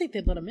Flight. I don't think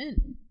they'd let him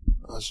in.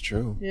 That's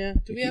true. Yeah.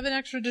 Do we have an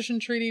extradition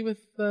treaty with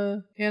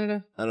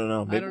Canada? I don't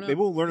know. Maybe, don't know. maybe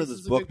we'll learn This of this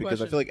is a book good because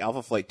I question. feel like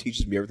Alpha Flight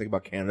teaches me everything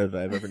about Canada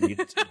I've ever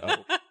needed to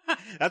know.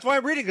 That's why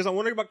I'm reading, because I'm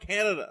wondering about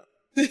Canada.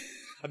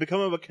 I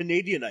become a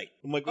Canadianite.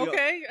 I'm like,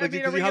 Okay, I Like,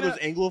 mean, because are we you have gonna-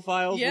 those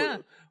Anglophiles. Yeah.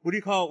 What do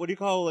you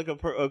call like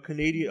a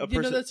Canadian You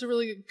person? know, that's a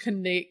really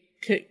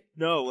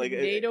no, like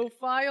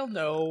Canado-phile?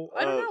 No.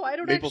 I don't know. I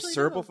don't maple actually know.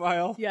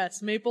 syrupophile.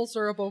 Yes, maple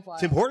syrupophile.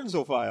 Tim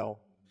Hortonsophile.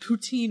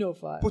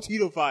 Poutinophile.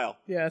 Potatophile.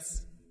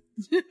 Yes.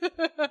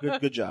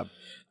 Good job.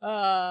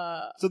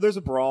 So there's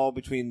a brawl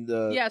between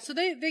the. Yeah, so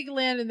they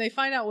land and they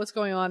find out what's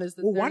going on. Is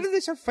that Well, why there's- did they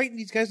start fighting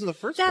these guys in the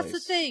first That's place? the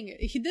thing.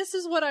 This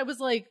is what I was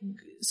like.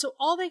 So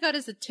all they got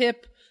is a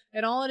tip,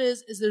 and all it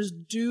is there's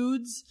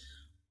dudes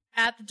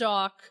at the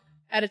dock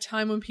at a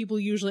time when people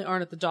usually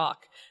aren't at the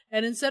dock.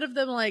 And instead of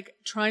them like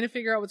trying to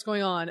figure out what's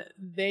going on,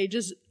 they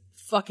just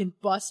fucking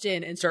bust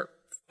in and start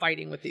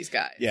fighting with these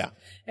guys. Yeah.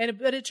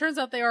 But it turns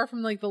out they are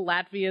from like the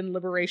Latvian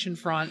Liberation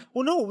Front.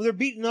 Well, no, they're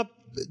beating up.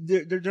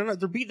 They're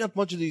beating up a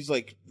bunch of these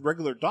like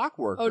regular dock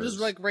workers. Oh, just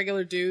like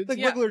regular dudes. like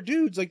Yeah. regular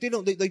dudes. Like they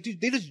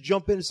just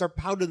jump in and start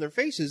pounding their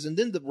faces, and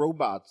then the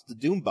robots, the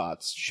Doom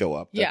bots, show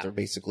up. That Yeah. they're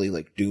basically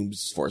like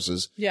Doom's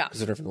forces. Yeah.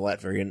 because they're from the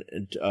Latvian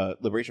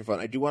Liberation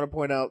Front. I do want to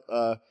point out.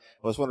 I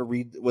just want to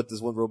read what this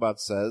one robot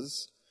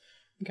says.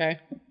 Okay.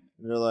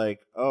 And they're like,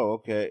 oh,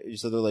 okay.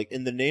 So they're like,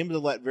 in the name of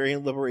the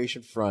Latvian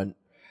Liberation Front,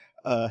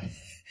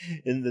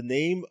 in the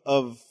name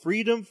of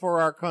freedom for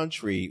our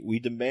country, we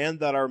demand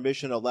that our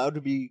mission allowed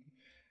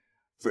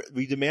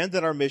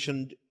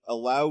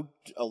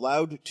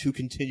to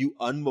continue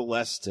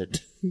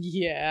unmolested.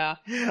 Yeah.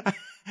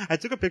 I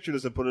took a picture of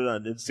this and put it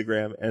on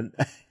Instagram, and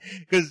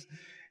because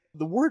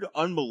the word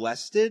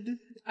unmolested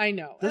I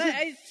know. doesn't.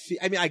 I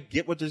I mean, I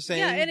get what they're saying,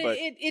 Yeah, and but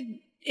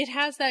it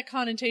has that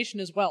connotation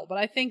as well. But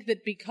I think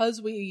that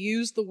because we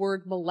use the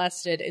word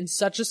molested in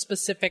such a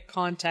specific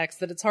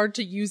context that it's hard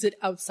to use it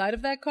outside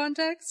of that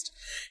context.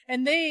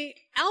 And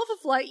Alpha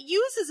Flight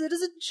uses it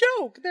as a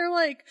joke. They're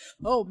like,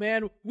 oh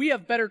man, we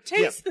have better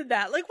taste than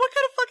that. Like, what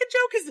kind of fucking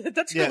joke is that?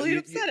 That's really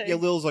upsetting. Yeah,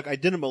 Lil's like, I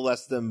didn't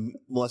molest them.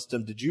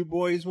 Did you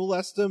boys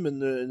molest them?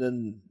 And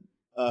then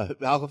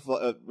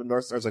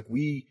North Star's like,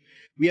 we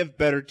have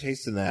better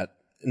taste than that.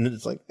 And then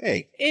it's like,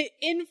 hey.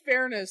 In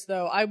fairness,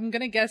 though, I'm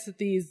going to guess that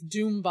these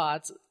Doom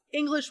bots,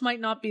 English might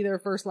not be their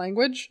first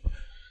language.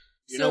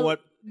 You know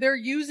what? They're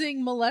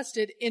using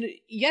molested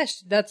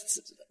yes,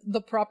 that's the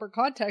proper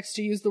context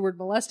to use the word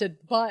molested,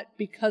 but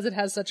because it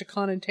has such a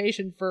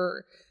connotation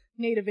for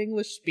native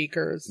English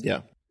speakers,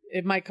 Yeah.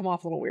 it might come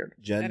off a little weird.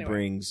 Jen Anyway.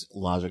 brings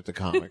logic to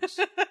comics.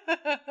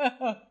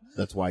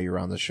 That's why you're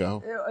on the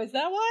show. Is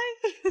that why?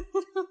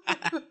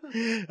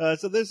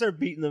 So they start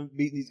beating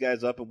these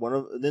guys up,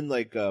 and then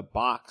like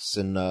Box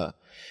and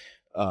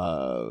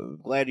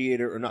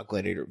Gladiator, or not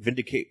Gladiator,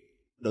 Vindicate.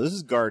 No, this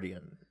is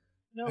Guardian.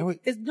 No,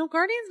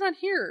 Guardian's not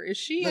here. Is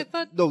she? I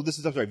thought. No, this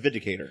is, I'm sorry,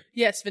 Vindicator.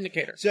 Yes,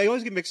 Vindicator. See, I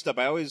always get mixed up.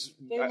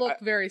 They look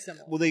very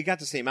similar. Well, they got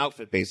the same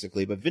outfit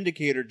basically, but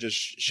Vindicator just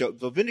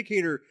showed. So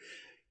Vindicator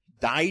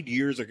died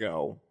years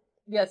ago.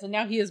 Yes, and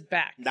now he is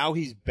back. Now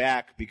he's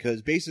back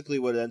because basically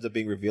what ends up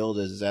being revealed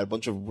is that a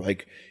bunch of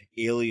like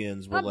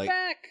aliens were I'm like,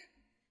 back.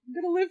 I'm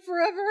gonna live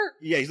forever.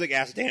 yeah, he's like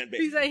Ass Dan.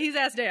 He's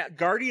Ass Dan.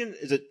 Guardian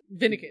is it?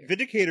 Vindicator.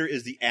 Vindicator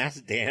is the Ass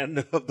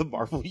Dan of the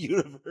Marvel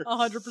universe. 100%.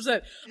 I'm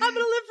gonna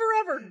live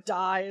forever.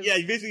 Dies. Yeah,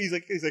 he's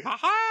like, ha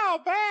ha,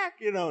 I'm back,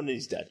 and then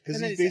he's dead because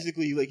And then he's he's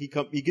basically like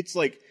he gets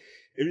like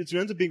it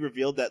ends up being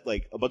revealed that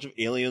like a bunch of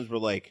aliens were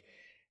like,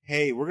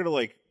 hey, we're gonna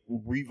like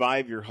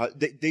revive your hut.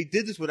 They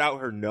did this without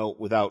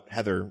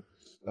Heather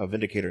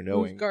Vindicator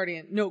knowing. Who's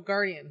Guardian? No,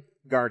 Guardian.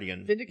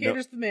 Guardian.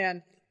 Vindicator's the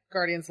man.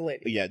 Guardian's the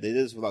lady. Yeah, they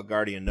did this without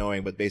Guardian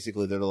knowing, but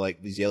basically they're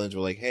like, these aliens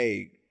were like,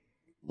 hey,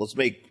 let's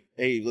bring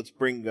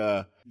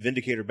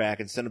Vindicator back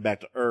and send him back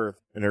to Earth,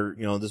 and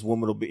this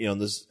woman will be,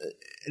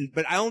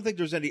 but I don't think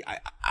there's any, I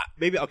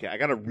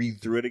gotta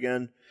read through it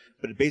again,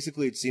 but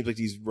basically it seems like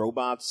these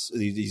robots,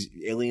 these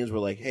aliens were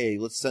like, hey,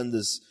 let's send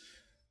this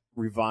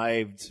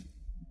revived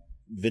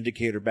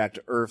Vindicator back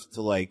to Earth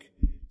to like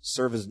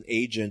serve as an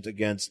agent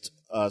against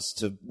us,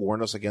 to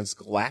warn us against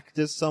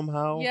Galactus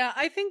somehow. Yeah,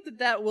 I think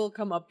that will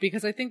come up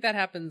because I think that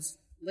happens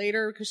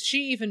later because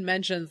she even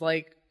mentions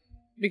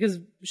because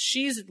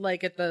she's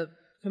like at the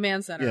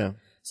command center. Yeah.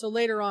 So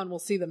later on we'll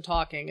see them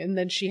talking and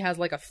then she has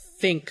like a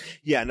think.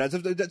 Yeah, no,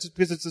 that's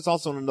because it's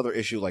also another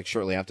issue like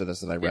shortly after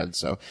this that I read.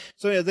 So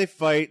yeah, they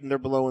fight and they're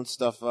blowing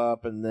stuff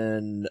up, and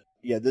then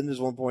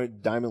there's one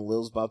point Diamond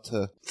Lil's about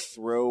to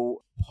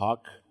throw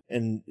Puck,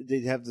 and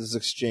they have this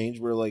exchange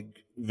where like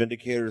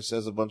Vindicator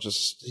says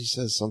he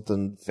says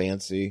something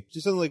fancy.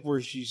 She's something like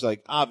where she's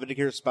like,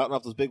 Vindicator's spouting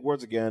off those big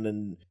words again,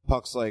 and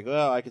Puck's like,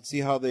 well, I can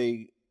see how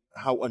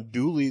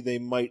unduly they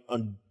might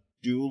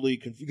unduly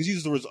confuse, because he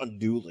uses the words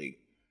unduly.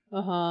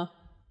 Uh-huh.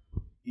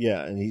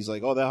 Yeah, and he's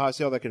like, I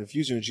see how that can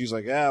confuse you. And she's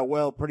like,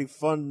 well, pretty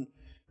fun,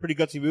 pretty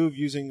gutsy move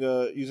using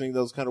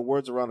those kind of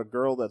words around a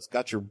girl that's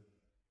got your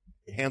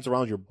hands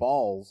around your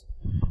balls.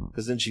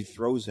 Because then she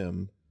throws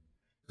him.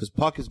 Because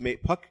Puck is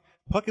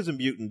a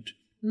mutant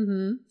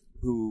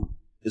who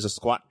is a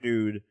squat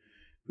dude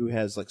who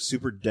has like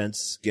super dense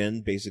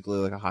skin, basically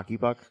like a hockey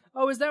puck.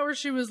 Oh, is that where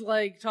she was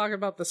like talking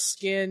about the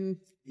skin?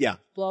 Yeah.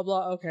 Blah,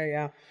 blah. Okay,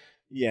 yeah.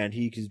 Yeah, and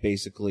he can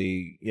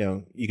basically,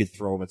 you could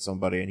throw him at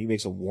somebody, and he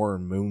makes a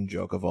Warren Moon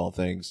joke of all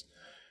things.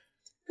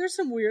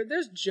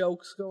 There's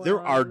jokes going on.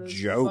 There are in this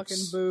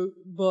jokes. fucking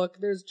book.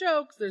 There's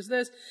jokes, there's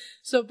this.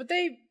 So, but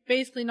they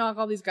basically knock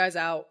all these guys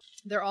out.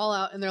 They're all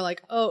out, and they're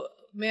like, oh,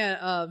 man,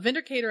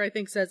 Vindicator, I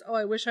think, says, oh,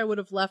 I wish I would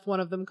have left one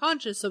of them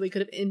conscious so we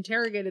could have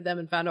interrogated them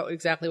and found out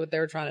exactly what they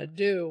were trying to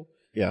do.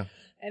 Yeah.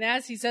 And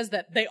as he says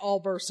that, they all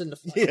burst into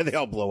flames. Yeah, they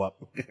all blow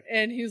up.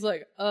 And he's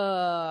like,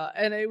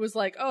 and it was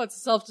like, oh, it's a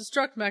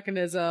self-destruct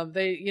mechanism.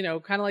 They,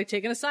 kind of like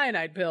taking a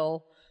cyanide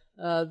pill.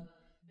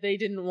 They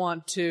didn't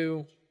want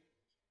to,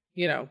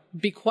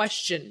 be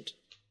questioned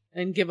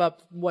and give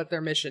up what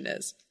their mission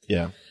is.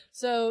 Yeah.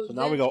 So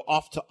now we go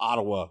off to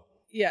Ottawa.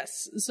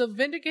 Yes. So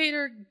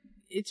Vindicator,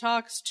 it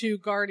talks to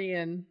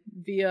Guardian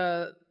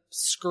via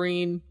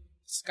screen,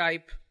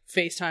 Skype,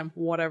 FaceTime,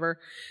 whatever,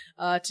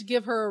 to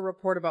give her a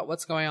report about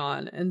what's going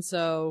on. And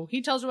so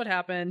he tells her what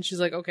happened. She's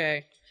like,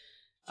 okay.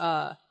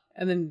 And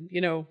then,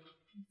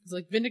 it's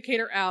like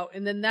Vindicator out.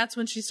 And then that's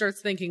when she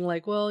starts thinking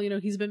like, well,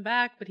 he's been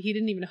back, but he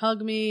didn't even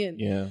hug me. And,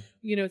 Yeah.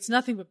 It's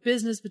nothing but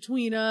business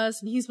between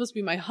us. And he's supposed to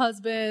be my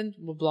husband.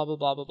 Blah, blah, blah,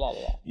 blah, blah, blah,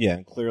 blah. Yeah,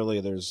 and clearly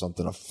there's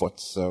something afoot.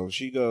 So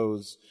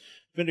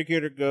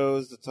Vindicator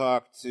goes to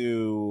talk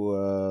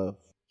to,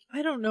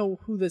 I don't know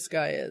who this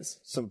guy is.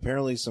 some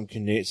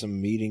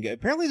meeting.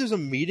 Apparently there's a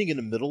meeting in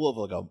the middle of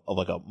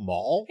like a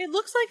mall. It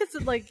looks like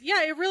it's like,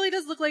 yeah, it really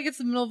does look like it's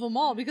in the middle of a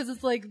mall because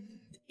it's like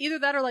either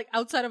that or like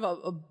outside of a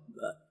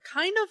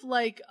kind of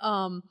like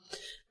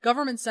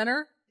government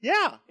center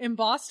Yeah. in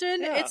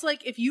Boston. Yeah. It's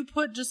like if you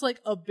put just like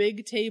a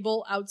big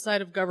table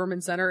outside of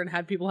government center and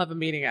had people have a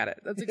meeting at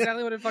it. That's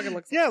exactly what it fucking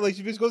looks like. Yeah, like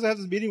she just goes to have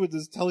this meeting with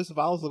this Telly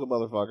Savalas looking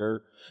motherfucker,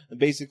 and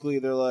basically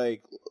they're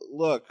like,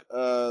 "Look,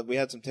 we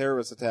had some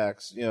terrorist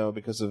attacks,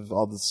 because of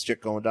all this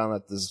shit going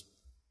down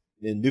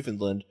in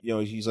Newfoundland."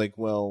 He's like,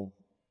 "Well,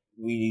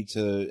 we need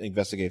to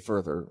investigate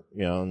further,"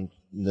 and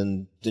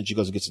then she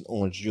goes and gets an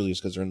Orange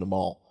Julius because they're in the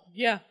mall.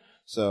 Yeah.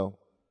 So,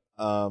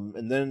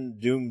 and then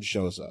Doom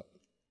shows up.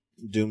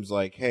 Doom's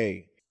like,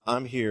 "Hey,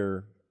 I'm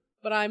here."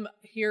 But I'm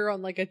here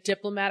on like a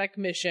diplomatic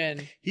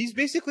mission. He's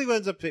basically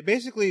ends up to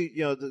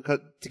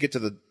get to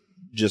the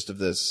gist of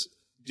this.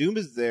 Doom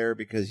is there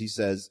because he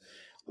says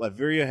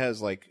Latveria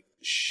has like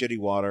shitty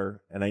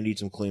water, and I need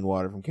some clean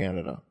water from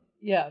Canada.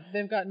 Yeah,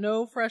 they've got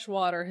no fresh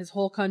water, his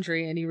whole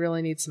country, and he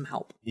really needs some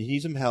help. He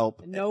needs some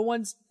help No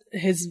one's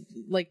his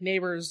like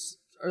neighbors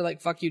are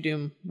like, "Fuck you,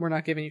 Doom. We're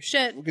not giving you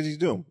shit." because he's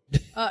Doom.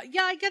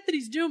 Yeah, I get that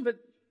he's Doom, but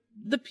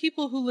the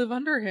people who live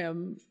under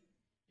him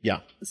Yeah,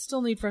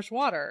 still need fresh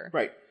water.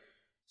 right.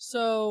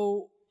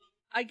 So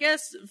I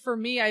guess for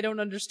me, I don't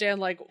understand,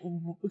 like,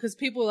 because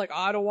people are like, oh,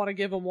 I don't want to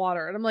give him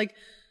water. And I'm like,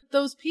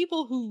 those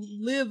people who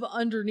live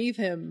underneath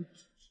him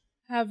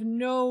have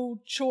no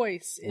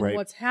choice in Right.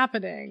 what's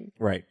happening.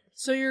 Right.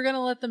 So you're going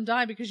to let them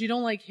die because you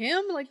don't like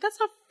him? Like, that's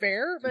not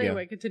fair. But Yeah.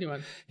 anyway, continue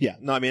on. Yeah.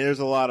 No, I mean, there's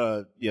a lot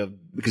of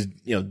because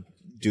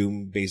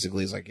Doom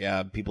basically is like,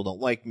 yeah, people don't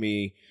like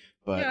me,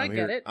 but Yeah, I I'm get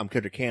here. it. I'm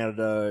here to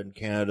Canada, and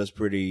Canada's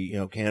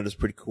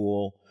pretty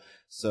cool.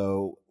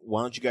 So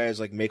why don't you guys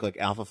like make like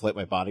Alpha Flight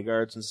my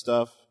bodyguards and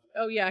stuff?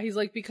 Oh, yeah. He's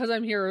like, because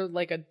I'm here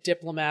like a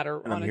diplomat or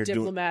And I'm on a here doing-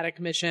 diplomatic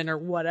mission or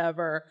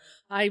whatever,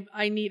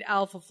 I need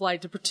Alpha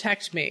Flight to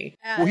protect me.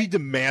 Well, he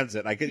demands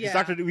it.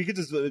 Yeah. We get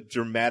this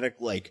dramatic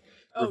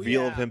Oh,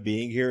 reveal yeah. of him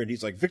being here, and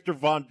he's like, Victor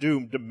Von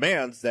Doom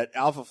demands that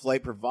Alpha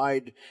Flight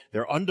provide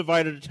their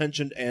undivided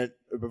attention and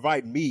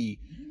provide me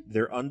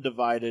their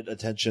undivided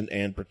attention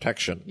and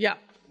protection. Yeah.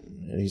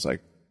 And he's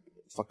like,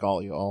 fuck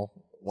all y'all.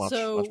 Watch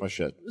my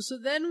shit. So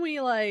then we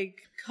like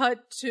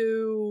cut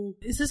to,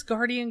 is this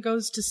Guardian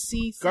goes to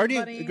see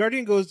somebody?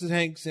 Guardian goes to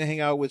hang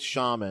out with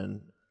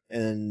Shaman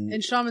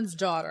and Shaman's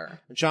daughter.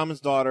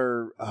 Shaman's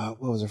daughter, what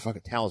was her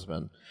fucking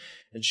Talisman?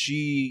 And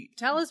she,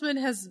 Talisman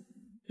has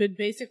been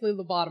basically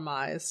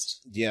lobotomized.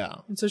 yeah.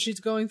 And so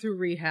she's going through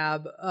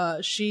rehab.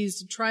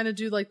 She's trying to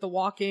do like the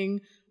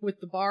walking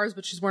with the bars,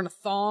 but she's wearing a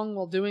thong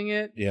while doing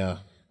it. Yeah.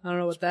 I don't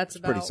know what that's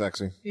about. Pretty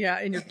sexy. Yeah,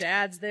 and your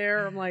dad's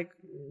there. I'm like,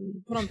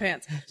 put on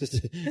pants.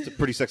 It's a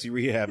pretty sexy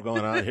rehab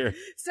going on here.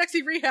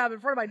 Sexy rehab in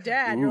front of my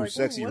dad. Ooh, You're like,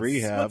 sexy what's,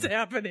 rehab. What's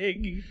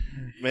happening?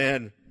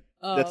 Man,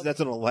 that's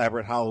an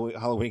elaborate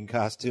Halloween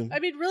costume. I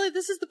mean, really,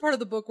 this is the part of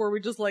the book where we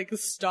just like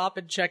stop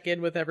and check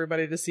in with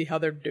everybody to see how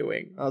they're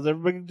doing. How's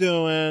everybody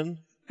doing?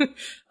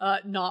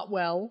 Not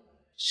well.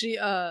 She,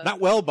 Not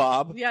well,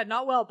 Bob. yeah,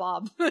 not well,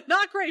 Bob.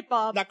 Not great,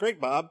 Bob. Not great,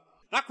 Bob.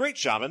 Not great,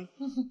 Shaman.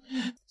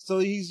 So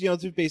he's,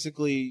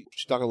 basically,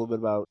 she talk a little bit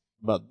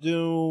about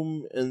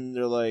Doom, and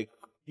they're like,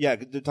 yeah,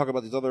 they're talking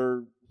about these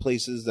other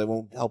places that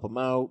won't help him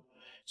out.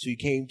 So he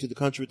came to the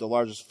country with the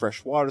largest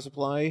fresh water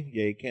supply.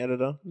 Yay,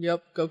 Canada.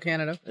 Yep, go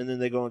Canada. And then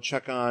they go and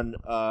check on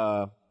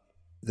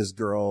this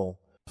girl.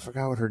 I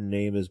forgot what her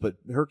name is, but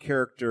her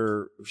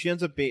character, she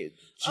ends up being...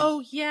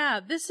 Oh, yeah,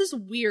 this is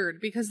weird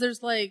because there's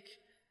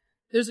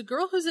a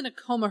girl who's in a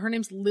coma. Her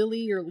name's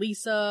Lily or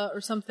Lisa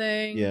or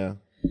something. Yeah.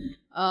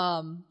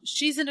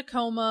 She's in a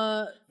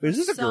coma. Is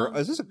this a girl?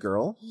 Is this a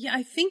girl? Yeah,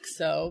 I think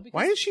so.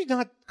 Why is she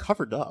not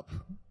covered up?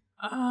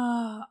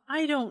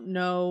 I don't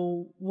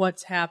know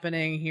what's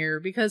happening here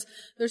because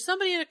there's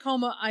somebody in a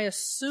coma. I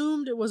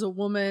assumed it was a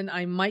woman.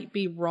 I might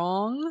be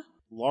wrong.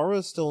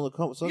 Laura's still in the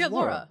coma. So Yeah, is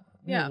Laura. Laura.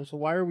 Yeah. So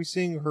why are we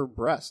seeing her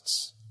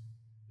breasts?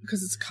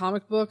 Because it's a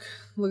comic book.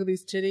 Look at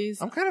these titties.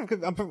 I'm kind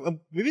of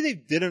maybe they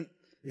didn't.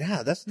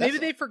 Yeah, that's Maybe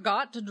they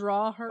forgot to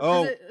draw her.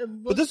 Oh, it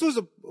but this was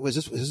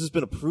has this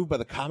been approved by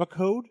the Comic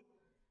Code?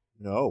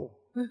 No.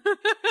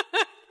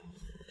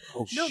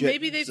 Oh no, shit!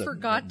 maybe they This is a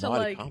forgot to naughty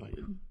like comic.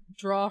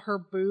 draw her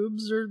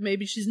boobs, or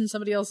maybe she's in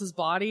somebody else's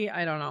body.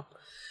 I don't know.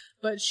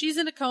 But she's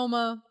in a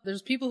coma.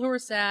 There's people who are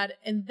sad,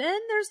 and then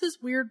there's this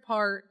weird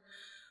part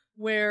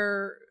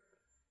where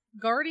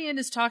Guardian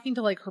is talking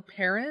to like her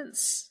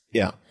parents.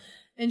 Yeah.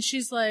 And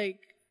she's like,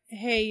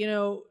 hey, you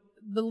know,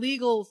 the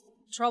legal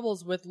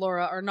troubles with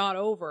Laura are not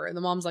over. And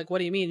the mom's like, what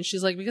do you mean? And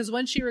she's like, because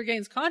when she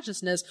regains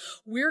consciousness,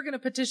 we're going to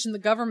petition the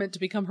government to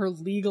become her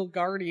legal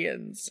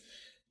guardians.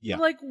 Yeah.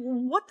 I'm like,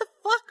 what the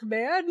fuck,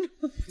 man?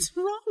 What's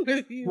wrong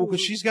with you? Well,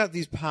 because she's got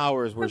these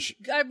powers where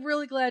I'm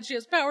really glad she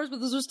has powers, but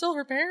those are still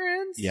her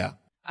parents. Yeah.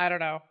 I don't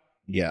know.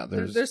 Yeah,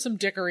 there's some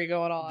dickery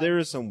going on. There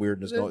is some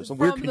weirdness going on. Some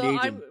weird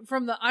Canadian.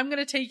 I'm going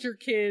to take your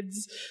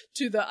kids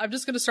to I'm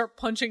just going to start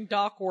punching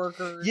dock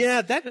workers.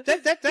 Yeah,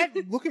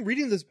 that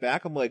reading this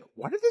back, I'm like,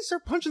 why did they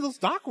start punching those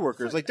dock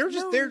workers? Like, they're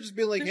just there, just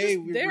being like, hey,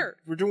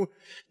 we're doing,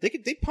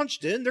 they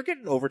punched in, they're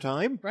getting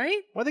overtime.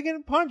 Right? Why are they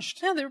getting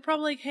punched? Yeah, they were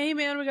probably like, hey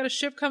man, we got a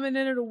ship coming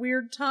in at a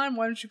weird time.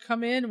 Why don't you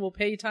come in and we'll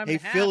pay you time and a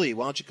half. Hey Philly,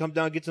 why don't you come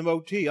down and get some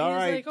OT? All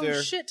right, like,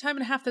 oh shit, time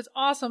and a half, that's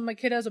awesome. My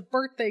kid has a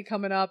birthday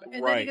coming up.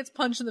 And then he gets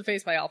punched in the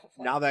face by Alpha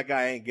Flight. Now that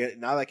guy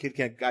now that kid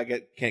can't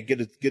get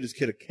his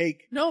kid a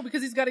cake. No,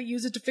 because he's got to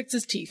use it to fix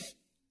his teeth.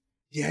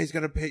 Yeah, he's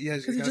got to pay. Yeah,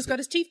 because he just got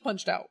his teeth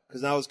punched out.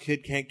 Because now his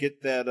kid can't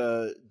get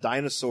that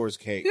dinosaurs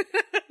cake.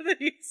 That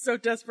he so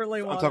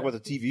desperately wanted. I'm talking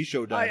about the TV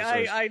show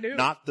Dinosaurs. I knew.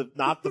 Not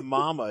the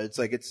mama. It's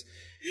like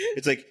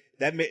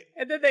that may.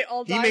 And then they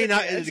all. He may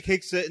not. And the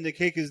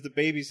cake is the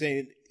baby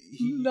saying.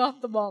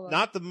 Not the mama.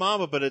 Not the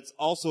mama, but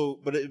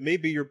it may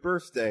be your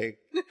birthday.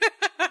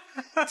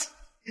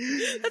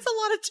 That's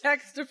a lot of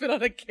text to fit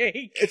on a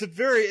cake. It's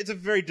a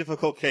very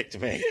difficult cake to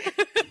make.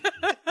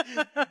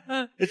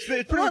 It's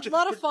pretty much a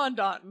lot of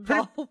fondant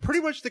involved. Pretty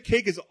much the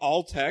cake is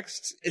all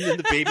text, and then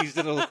the baby's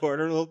in the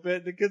corner a little bit,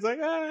 and the kid's like,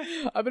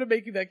 I'm gonna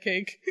make you that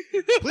cake.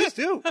 Please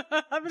do.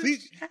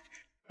 Please.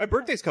 My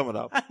birthday's coming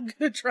up. I'm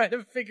gonna try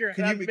to figure out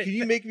how to Can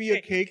you make me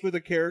a cake with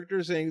a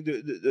character saying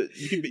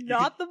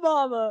not the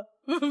mama.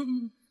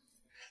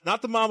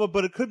 Not the mama,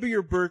 but it could be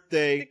your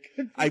birthday.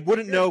 I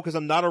wouldn't know because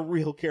I'm not a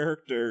real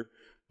character,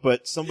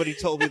 but somebody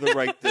told me to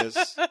write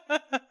this.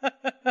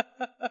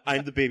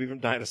 I'm the baby from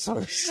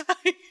Dinosaurs.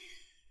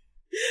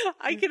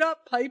 I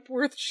cannot pipe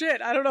worth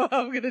shit. I don't know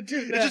how I'm going to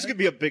do that. It's just going to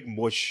be a big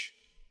mush.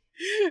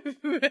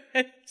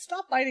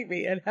 Stop biting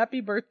me, and happy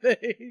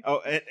birthday. Oh,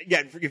 and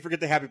yeah, you forget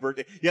the happy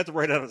birthday. You have to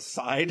write it on the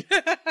side.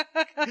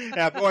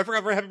 I forgot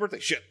for happy birthday.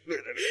 Shit.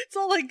 It's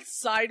all like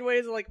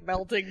sideways, like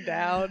melting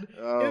down.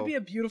 Oh. It would be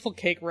a beautiful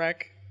cake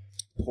wreck.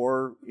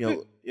 Poor,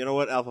 you know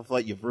what, Alpha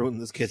Flight, you've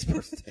ruined this kid's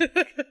birthday.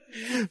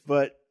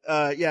 But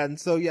yeah, and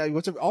so yeah,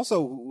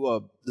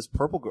 this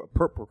purple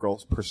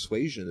girl's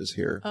Persuasion is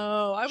here.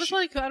 Oh, I was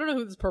like, I don't know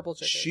who this purple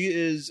chick is. She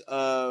is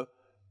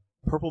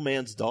Purple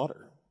Man's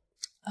daughter.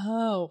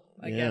 Oh,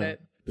 I get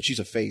it. But she's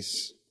a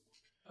face.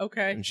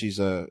 Okay. And she's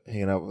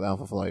hanging out with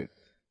Alpha Flight.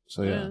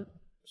 So yeah.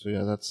 So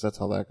yeah, that's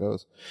how that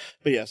goes.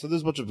 But yeah, so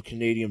there's a bunch of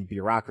Canadian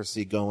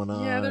bureaucracy going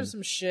on. Yeah, there's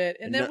some shit.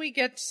 And then we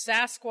get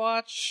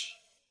Sasquatch.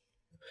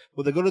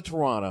 Well, they go to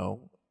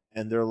Toronto,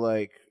 and they're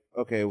like,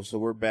 okay, so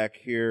we're back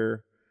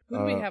here. Who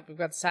do we have? We've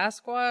got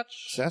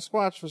Sasquatch.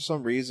 Sasquatch, for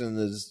some reason,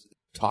 is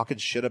talking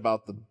shit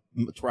about the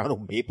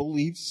Toronto Maple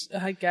Leafs.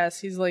 I guess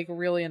he's like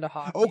really into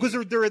hockey. Oh, because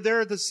they're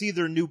there to see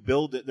their new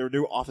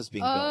office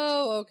being built.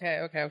 Oh,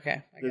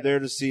 okay. They're there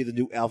to see the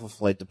new Alpha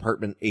Flight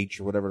Department H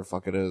or whatever the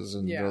fuck it is,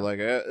 and they're like,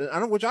 I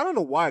don't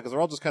know why, because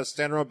they're all just kind of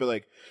standing around, and be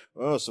like,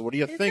 oh, so what do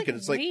you think? And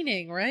it's like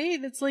raining,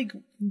 right? It's like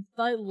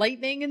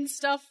lightning and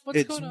stuff.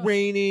 What's going on? It's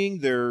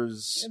raining.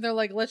 And they're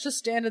like, let's just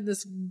stand in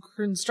this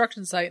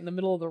construction site in the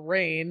middle of the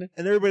rain.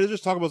 And everybody's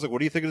just talking about, like, what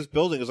do you think of this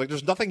building? It's like,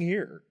 there's nothing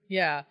here.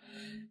 Yeah.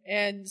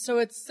 And so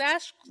it's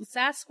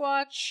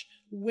Sasquatch,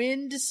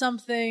 Wind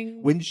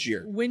something.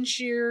 Windshear.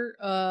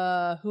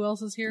 Who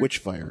else is here?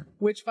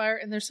 Witchfire.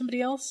 And there's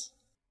somebody else?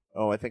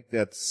 Oh, I think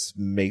that's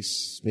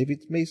Mace. Maybe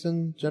it's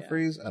Mason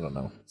Jeffries. I don't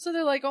know. So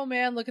they're like, oh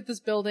man, look at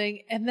this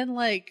building. And then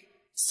like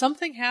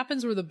something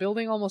happens where the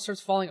building almost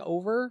starts falling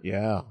over.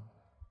 Yeah.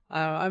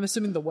 I'm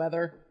assuming the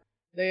weather.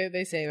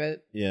 They save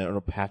it. Yeah,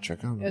 or Patrick.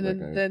 I don't know.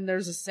 And then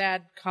there's a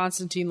sad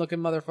Constantine looking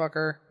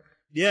motherfucker.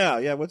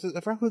 Yeah. What's it? I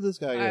forgot who this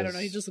guy is. I don't know.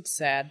 He just looks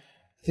sad.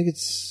 I think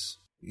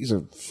he's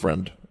a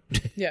friend.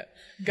 Yeah,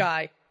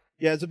 guy.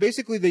 Yeah. So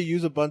basically, they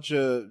use their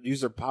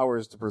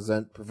powers to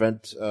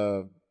prevent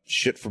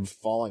shit from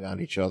falling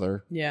on each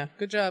other. Yeah.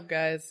 Good job,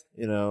 guys.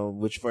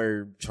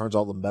 Witchfire turns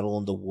all the metal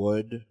into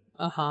wood.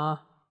 Uh-huh.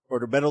 or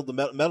the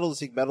metal to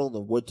seek metal and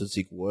the wood to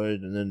seek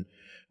wood, and then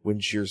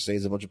Windshear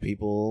saves a bunch of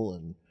people,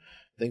 and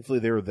thankfully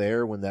they were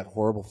there when that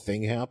horrible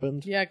thing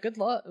happened. Yeah, good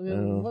luck. I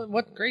mean,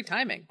 what great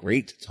timing.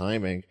 Great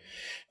timing.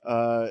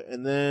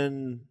 And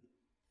then,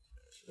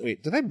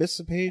 wait, did I miss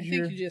a page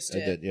here? I think you just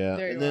did. I did, yeah.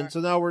 There and you then are. so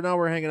now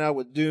we're hanging out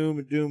with Doom,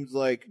 and Doom's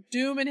like,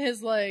 Doom and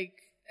his like.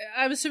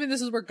 I'm assuming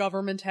this is where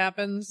government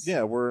happens.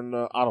 yeah, we're in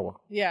Ottawa.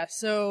 Yeah.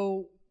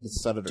 So The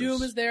Senators.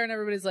 Doom is there, and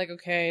everybody's like,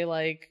 okay,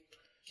 like,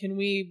 can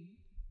we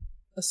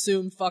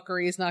assume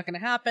fuckery is not going to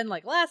happen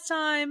like last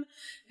time?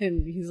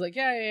 And he's like,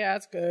 yeah,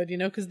 it's good, you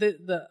know, because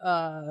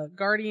the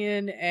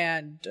Guardian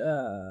and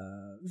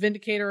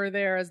Vindicator are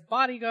there as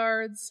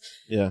bodyguards,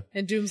 Yeah.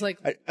 and Doom's like,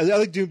 I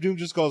like Doom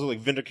just calls it like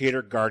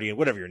Vindicator, Guardian,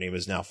 whatever your name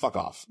is now. Fuck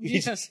off. yeah,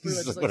 He's pretty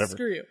much like, like, whatever.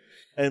 screw you.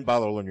 I didn't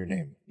bother to learn your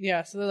name.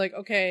 Yeah, so they're like,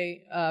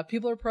 okay,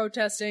 people are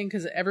protesting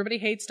because everybody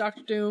hates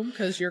Dr. Doom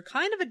because you're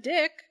kind of a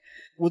dick.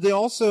 Well, they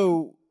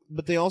also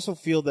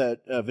feel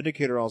that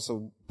Vindicator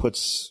also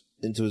puts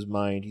into his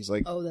mind, he's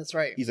like, Oh, that's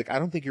right. he's like, I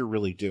don't think you're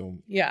really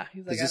Doom. Yeah,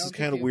 he's like, Because this is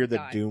kind of weird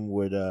that Doom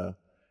would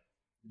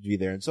be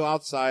there. And so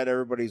outside,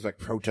 everybody's like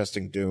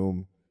protesting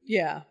Doom.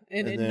 Yeah,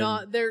 and then-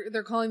 not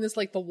they're calling this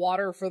like the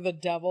water for the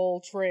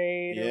devil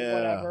trade or Yeah.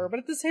 whatever. But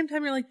at the same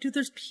time, you're like, dude,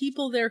 there's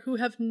people there who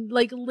have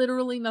like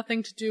literally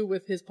nothing to do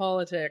with his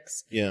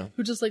politics, Yeah.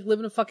 who just like live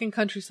in a fucking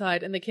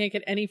countryside and they can't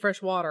get any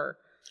fresh water.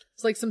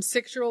 It's like some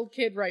 6-year-old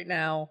kid right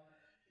now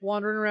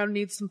wandering around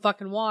needs some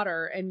fucking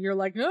water, and you're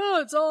like,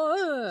 no, it's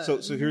all. So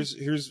here's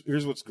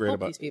what's great Help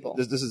about these people.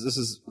 This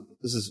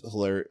is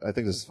hilarious. I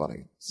think this is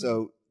funny.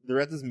 So they're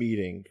at this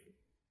meeting,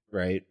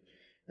 right?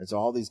 And so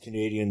all these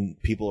Canadian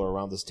people are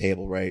around this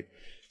table, right?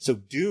 So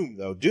Doom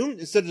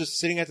instead of just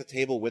sitting at the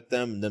table with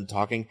them and them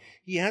talking,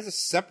 he has a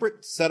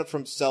separate setup for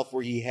himself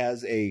where he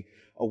has a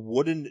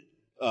wooden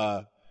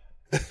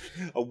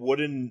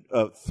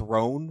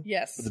throne,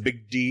 Yes. with a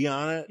big D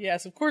on it.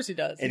 Yes, of course he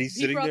does. And he's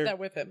he sitting brought there- that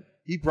with him.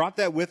 He brought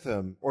that with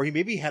him, or he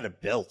maybe had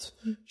it built.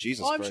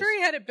 Jesus Oh, I'm Christ. sure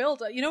he had it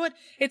built. You know what?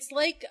 It's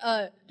like,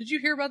 did you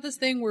hear about this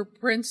thing where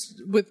Prince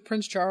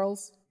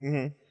Charles?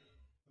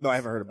 No, I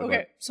haven't heard about Okay,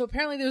 that. so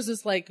apparently there's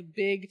this like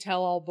big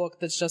tell-all book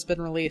that's just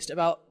been released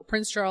about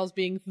Prince Charles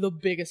being the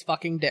biggest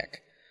fucking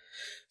dick.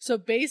 So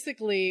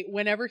basically,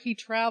 whenever he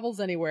travels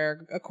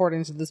anywhere,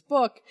 according to this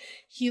book,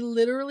 he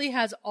literally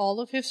has all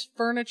of his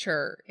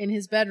furniture in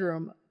his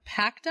bedroom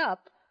packed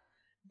up,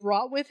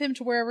 brought with him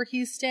to wherever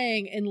he's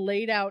staying, and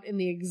laid out in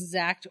the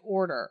exact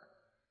order.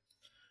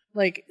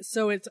 Like,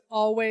 so it's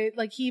always,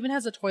 like, he even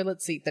has a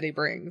toilet seat that he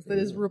brings that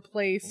is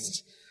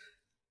replaced.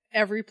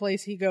 Every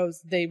place he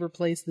goes, they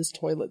replace this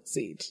toilet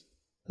seat.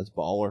 That's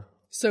baller.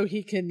 So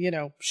he can, you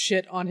know,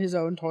 shit on his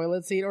own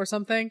toilet seat or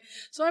something.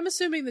 So I'm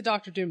assuming that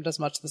Dr. Doom does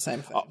much the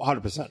same thing.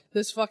 100%.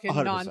 This fucking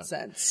 100%.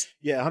 nonsense.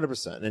 Yeah,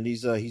 100%. And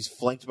he's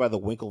flanked by the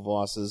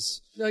Winklevosses.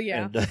 Oh,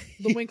 yeah. And, The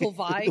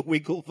Winklevi. the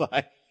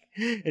Winklevi.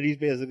 And he's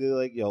basically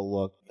like, yo,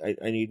 look,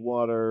 I need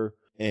water,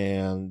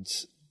 and,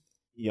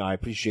 you know, I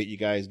appreciate you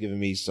guys giving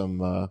me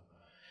some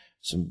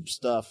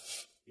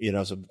stuff, you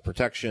know, some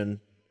protection.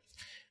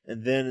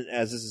 And then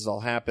as this is all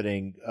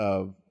happening,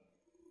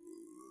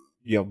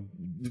 you know,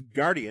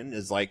 Guardian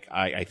is like,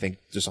 I think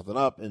there's something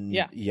up, and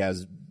Yeah. he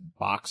has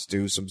Box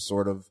do some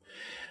sort of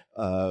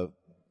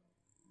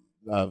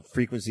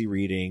frequency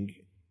reading,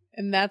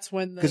 And that's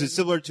when because it's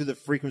similar to the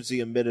frequency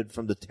emitted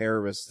from the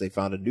terrorists they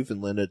found in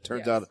Newfoundland. It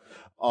turns Yes. out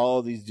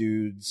all these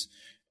dudes,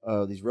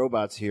 these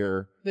robots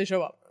here, they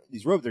show up.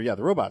 these the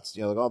robots,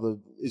 you know, like all the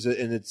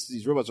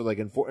these robots are like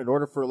in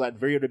order for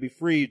Latveria to be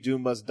free,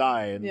 Doom must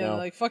die, and Yeah, now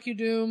like, fuck you,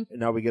 Doom. and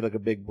now we get like a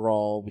big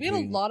brawl We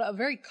between. had a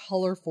very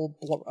colorful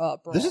brawl.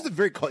 This is a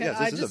very Can yes,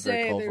 I this is a just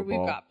very say colorful that we've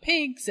brawl. got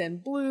pinks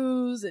and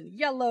blues and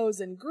yellows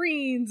and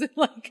greens, and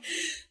like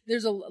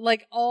there's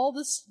like all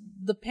this.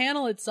 The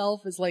panel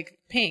itself is like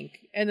pink,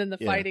 and then the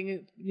Yeah.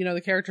 fighting, you know,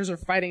 the characters are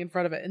fighting in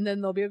front of it, and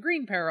then there'll be a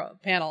green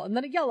panel, and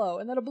then a yellow,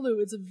 and then a blue.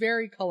 It's a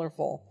very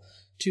colorful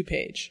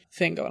 2-page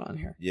thing going on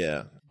here.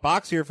 Yeah,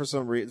 Box here for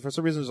some reason.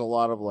 There's a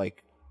lot of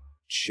like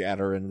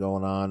chattering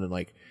going on, and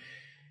like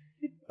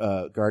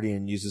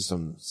Guardian uses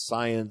some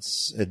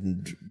science,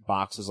 and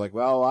Box is like,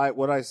 well,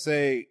 let's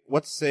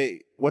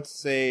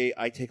say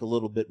I take a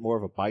little bit more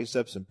of a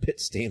biceps and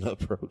pit stain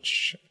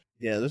approach.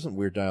 Yeah, there's some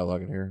weird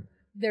dialogue in here.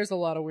 There's a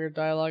lot of weird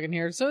dialogue in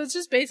here, so it's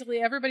just basically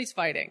everybody's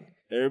fighting.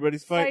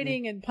 Everybody's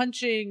fighting. And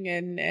punching,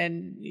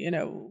 and you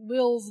know,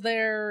 Will's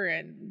there,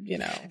 and you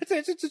know, It's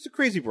a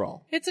crazy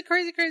brawl. it's a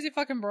crazy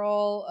fucking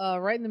brawl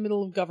right in the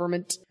middle of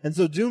government. And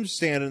so Doom's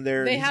standing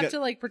there. They and have to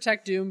like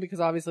protect Doom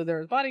because obviously there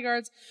are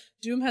bodyguards.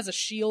 Doom has a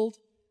shield.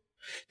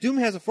 Doom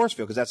has a force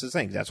field because that's his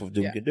thing. That's what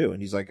Doom Yeah. can do.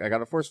 And he's like, I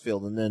got a force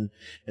field. And then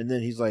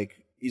he's like,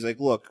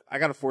 look, I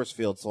got a force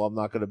field, so I'm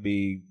not going to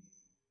be,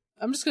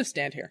 I'm just gonna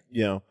stand here.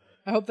 you know,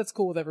 I hope that's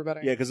cool with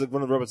everybody. yeah, because like,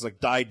 one of the robots is like,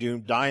 die,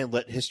 Doom, die, and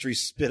let history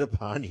spit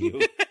upon you.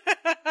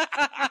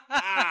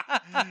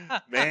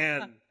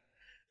 Man,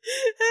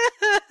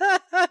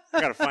 I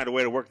got to find a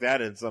way to work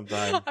that in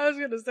sometime. I was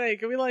gonna say,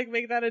 can we like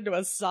make that into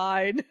a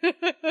sign? Can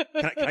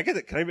I get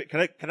it?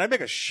 Can I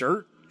make a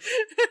shirt?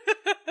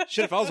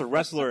 Shit, if I was a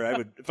wrestler, I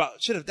would.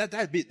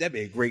 That'd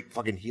be a great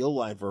fucking heel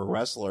line for a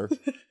wrestler.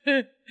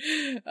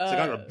 It's like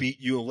I'm gonna beat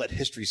you and let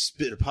history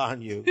spit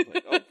upon you.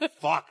 Like, oh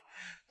fuck!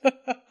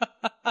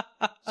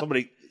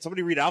 Somebody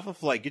read Alpha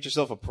Flight. Get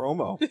yourself a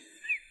promo.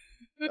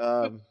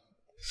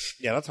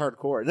 Yeah, that's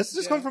hardcore. And this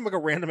just comes from like a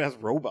random ass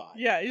robot.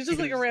 Yeah, he's just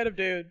like a random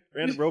dude.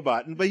 Random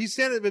robot. But he's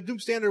standing, but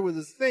Doom's standing with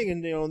his thing,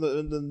 and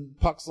and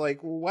Puck's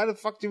like, well, why the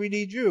fuck do we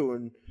need you?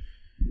 And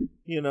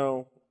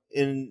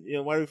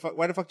why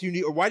the fuck do you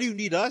need, or why do you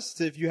need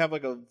us if you have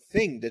like a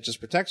thing that just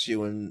protects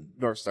you? And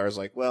Northstar's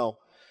like, well,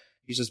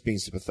 he's just being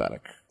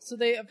sympathetic. So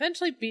they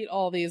eventually beat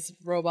all these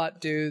robot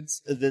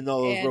dudes. And then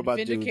all those robot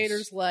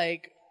Vindicator's dudes.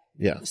 like,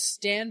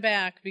 stand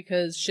back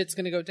because shit's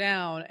gonna go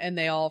down, and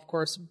they all, of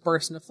course,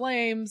 burst into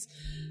flames.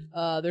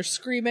 They're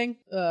screaming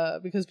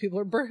because people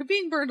are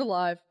being burned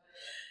alive,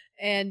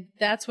 and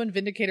that's when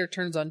Vindicator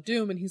turns on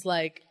Doom, and he's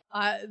like,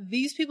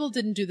 "These people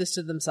didn't do this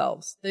to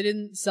themselves. They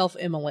didn't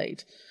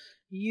self-immolate.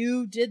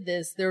 You did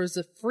this. There was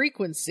a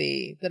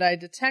frequency that I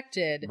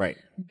detected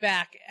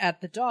back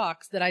at the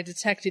docks that I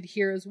detected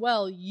here as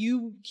well.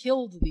 You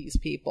killed these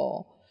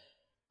people."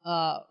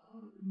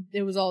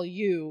 It was all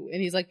you.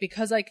 And he's like,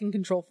 because I can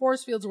control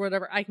force fields or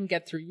whatever, I can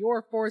get through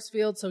your force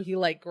field. So he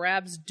like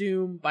grabs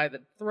Doom by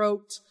the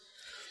throat,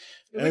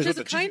 which is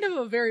kind of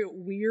a very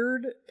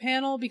weird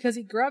panel because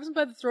he grabs him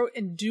by the throat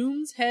and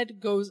Doom's head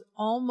goes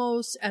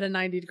almost at a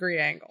 90-degree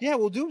angle. Yeah,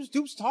 well,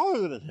 Doom's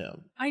taller than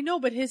him. I know,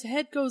 but his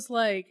head goes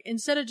like,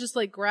 instead of just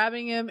like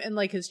grabbing him and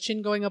like his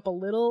chin going up a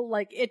little,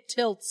 like it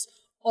tilts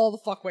all the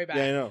fuck way back.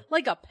 Yeah, I know.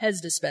 Like a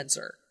Pez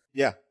dispenser.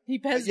 Yeah. He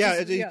pezzes.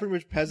 Yeah, he pretty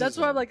much pezzes. That's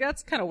why I'm like,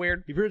 that's kind of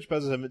weird. He pretty much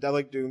pezzes him. I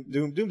like Doom.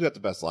 Doom's got the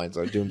best lines.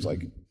 Though. Doom's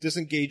like,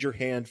 disengage your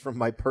hand from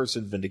my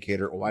person,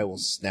 Vindicator, or I will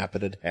snap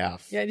it in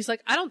half. Yeah, and he's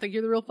like, I don't think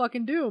you're the real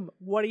fucking Doom.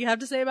 What do you have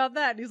to say about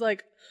that? And he's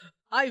like,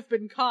 I've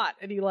been caught.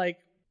 And he like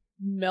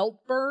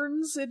melt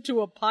burns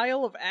into a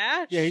pile of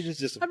ash. Yeah, he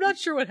just I'm not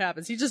sure what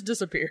happens. He just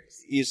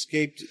disappears. He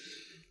escaped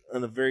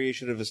on a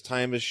variation of his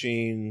time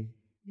machine.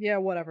 Yeah,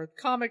 whatever.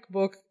 Comic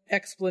book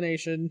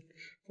explanation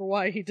for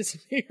why he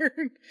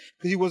disappeared.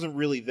 Because he wasn't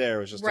really there.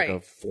 It was just like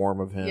a form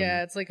of him.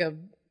 Yeah, it's like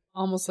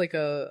almost like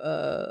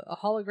a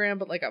hologram,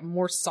 but like a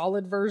more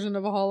solid version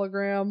of a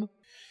hologram.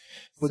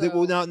 But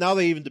now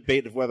they even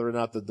debate whether or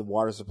not the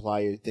water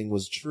supply thing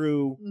was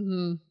true.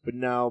 Mm-hmm. But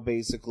now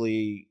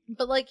basically...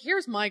 But like,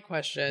 here's my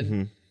question.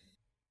 Mm-hmm.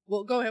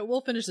 Well, go ahead.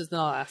 We'll finish this and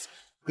I'll ask.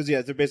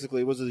 Because they're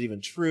basically, was it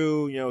even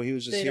true? He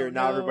was just here.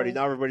 Now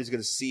everybody's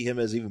going to see him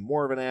as even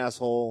more of an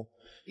asshole.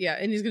 Yeah,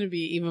 and he's going to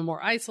be even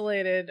more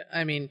isolated.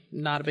 I mean,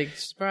 not a big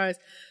surprise.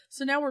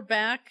 So now we're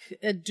back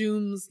at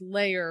Doom's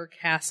lair,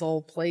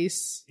 castle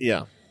place.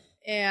 Yeah.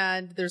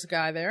 And there's a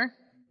guy there.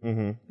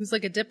 Mm-hmm. Who's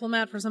like a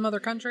diplomat for some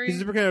other country. He's a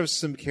diplomat of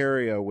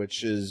Symkaria,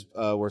 which is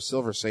where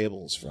Silver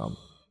Sable's from.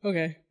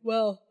 Okay.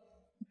 Well,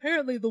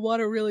 apparently the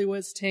water really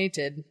was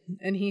tainted.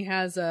 And he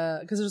has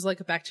because there's like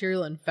a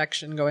bacterial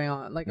infection going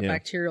on, like a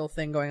bacterial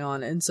thing going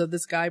on. And so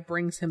this guy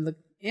brings him the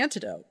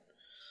antidote.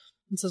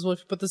 And says, well, if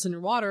you put this in your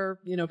water,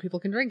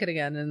 people can drink it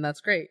again, and that's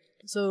great.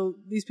 So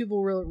these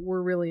people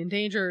were really in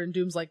danger, and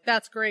Doom's like,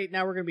 that's great,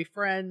 now we're going to be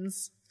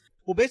friends.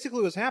 Well,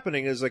 basically what's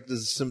happening is, like,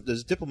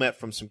 this diplomat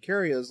from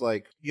Symkaria is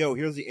like, yo,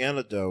 here's the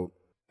antidote.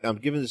 I'm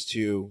giving this to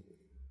you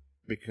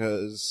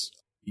because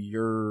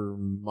your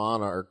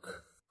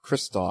monarch,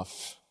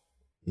 Kristoff,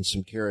 in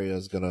Symkaria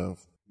is going to...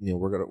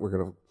 we're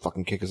gonna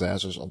fucking kick his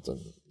ass or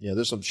something. Yeah,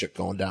 there's some shit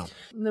going down.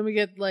 And then we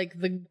get like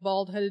the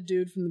bald-headed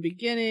dude from the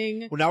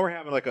beginning. Well, now we're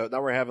having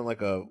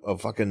like a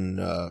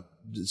fucking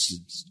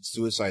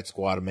Suicide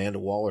Squad Amanda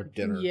Waller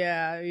dinner.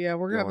 Yeah,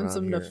 we're having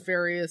some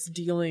nefarious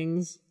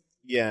dealings.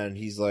 Yeah, and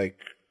he's like,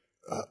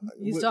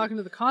 he's talking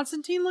to the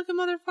Constantine-looking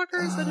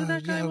motherfucker. Is that who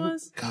that guy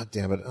was? God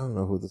damn it, I don't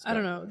know who this guy. I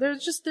don't know.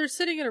 They're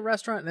sitting at a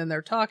restaurant and then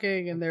they're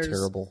talking and there's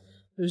terrible.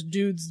 There's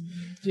dudes,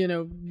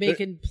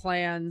 making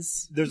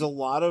plans. There's a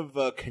lot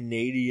of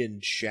Canadian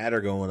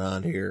chatter going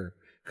on here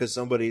because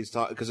somebody's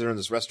talking. Because they're in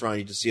this restaurant,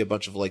 you just see a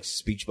bunch of like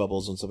speech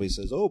bubbles, and somebody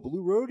says, "Oh,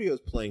 Blue Rodeo's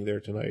playing there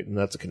tonight," and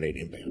that's a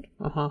Canadian band.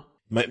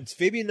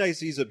 Fabian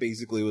Nicieza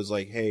basically was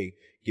like, "Hey,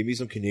 give me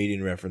some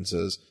Canadian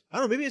references." I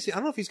don't know. I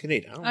don't know if he's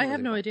Canadian. I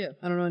have no idea.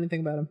 I don't know anything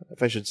about him.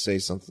 If I should say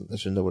something, I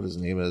should know what his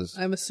name is.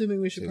 I'm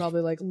assuming we should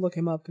probably like look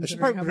him up.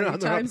 Considering how many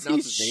times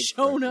he's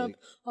shown up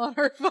on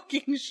our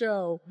fucking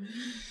show.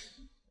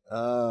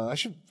 Why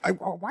do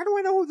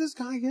I know who this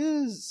guy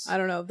is? I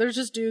don't know. There's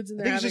just dudes in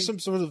there. I think he's just some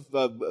sort of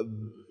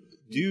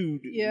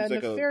dude. Yeah,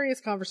 like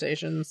nefarious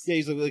conversations. Yeah,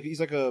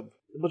 he's like a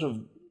bunch of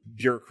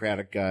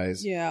bureaucratic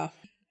guys. Yeah,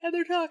 and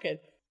they're talking.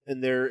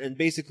 And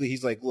basically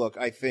he's like, look,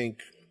 I think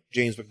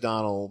James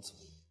McDonald,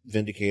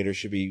 Vindicator,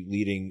 should be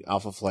leading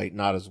Alpha Flight,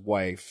 not his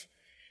wife.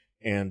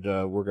 And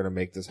we're going to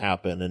make this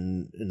happen.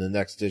 And in the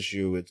next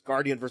issue, it's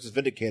Guardian versus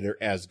Vindicator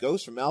as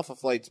ghosts from Alpha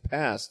Flight's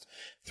past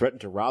threaten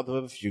to rob them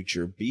of a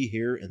future. Be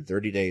here in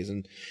 30 days.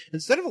 And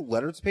instead of a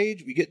letters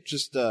page, we get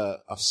just a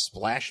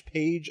splash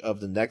page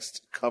of the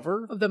next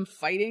cover. Of them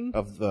fighting?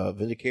 Of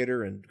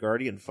Vindicator and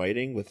Guardian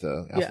fighting with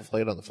Alpha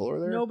Flight on the floor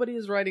there. Nobody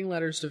is writing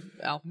letters to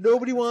Alpha.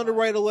 Nobody wanted to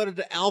write a letter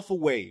to Alpha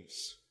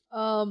Waves.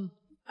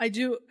 I I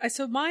do.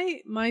 So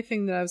my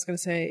thing that I was going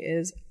to say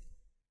is,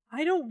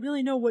 I don't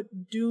really know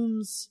what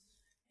Doom's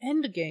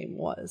end game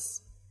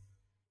was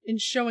in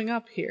showing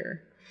up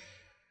here.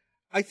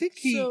 I think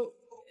So,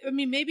 I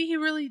mean, maybe he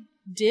really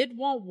did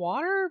want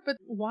water, but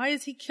why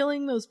is he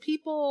killing those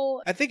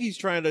people? I think he's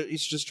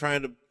just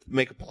trying to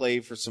make a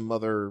play for some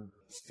other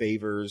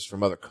favors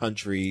from other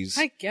countries.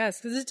 I guess,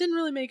 because it didn't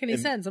really make any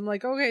sense. I'm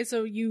like, okay,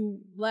 so you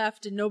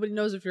left and nobody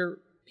knows if your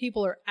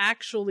people are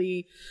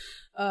actually,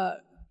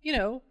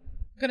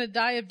 gonna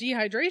die of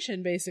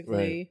dehydration, basically.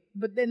 Right.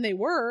 But then they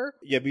were.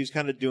 Yeah, but he was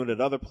kind of doing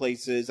it other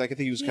places. Like, I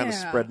think he was kind of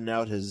spreading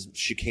out his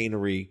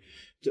chicanery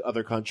to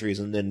other countries,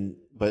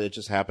 but it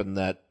just happened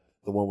that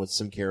the one with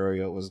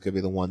Symkaria was going to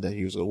be the one that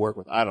he was going to work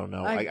with. I don't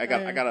know.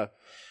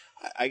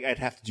 I'd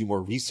have to do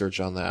more research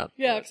on that.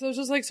 Yeah, because I was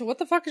just like, so what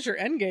the fuck is your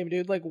end game,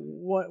 dude? Like,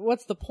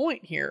 what's the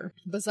point here?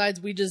 Besides,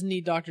 we just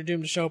need Dr.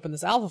 Doom to show up in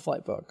this Alpha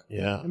Flight book.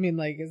 Yeah. I mean,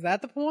 like, is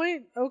that the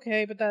point?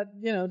 Okay, but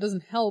that,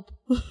 doesn't help.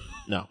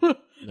 No.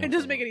 It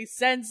doesn't make any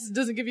sense. It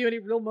doesn't give you any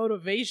real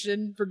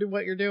motivation for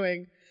what you're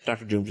doing.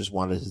 Dr. Doom just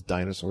wanted his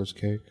dinosaurs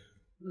cake.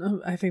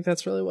 I think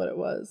that's really what it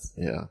was.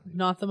 Yeah.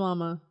 Not the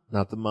mama.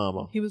 Not the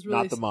mama. He was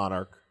really not the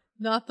monarch.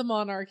 Not the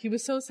monarch. He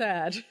was so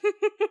sad.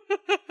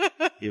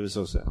 He was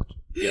so sad.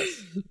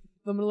 Yes.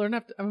 I'm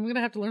gonna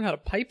have to learn how to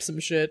pipe some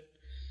shit.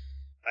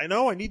 I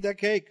know. I need that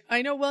cake.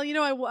 I know.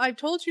 Well, I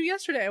told you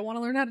yesterday I want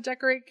to learn how to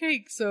decorate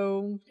cake.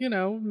 So,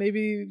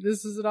 maybe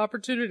this is an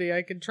opportunity.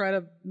 I could try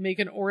to make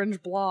an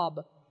orange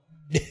blob.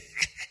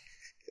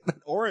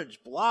 An orange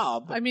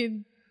blob? I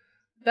mean,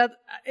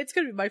 it's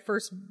gonna be my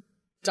first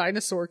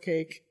dinosaur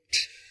cake.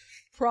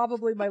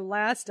 Probably my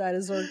last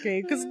dinosaur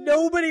cake, because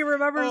nobody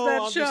remembers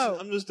that show.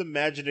 I'm just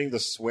imagining the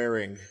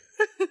swearing.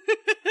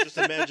 Just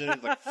imagining,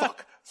 like,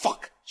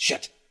 fuck,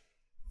 shit,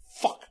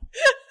 fuck.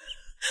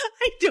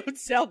 I don't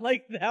sound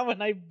like that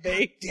when I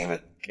bake. Damn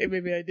it. Okay,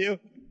 maybe I do.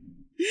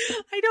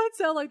 I don't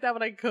sound like that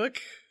when I cook.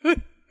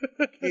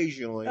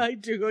 Occasionally. I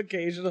do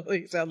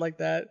occasionally sound like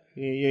that.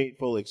 You ain't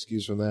fully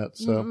excused from that.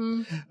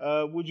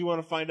 So, would you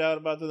want to find out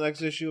about the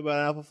next issue about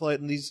Alpha Flight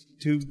and these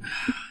two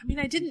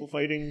people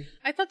fighting?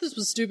 I thought this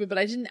was stupid, but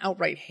I didn't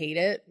outright hate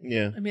it.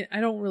 Yeah. I mean, I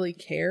don't really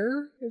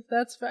care if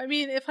that's...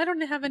 if I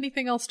don't have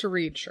anything else to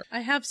read, sure. I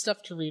have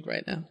stuff to read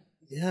right now.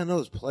 Yeah, I know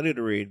there's plenty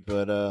to read,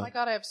 but... Oh my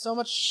God, I have so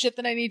much shit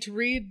that I need to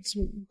read.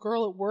 Some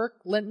girl at work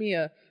lent me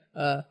an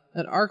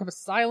Arkham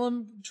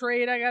Asylum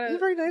trade. It was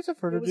very nice of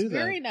her to do that. It was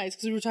very nice,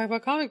 because we were talking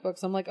about comic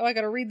books. I'm like, I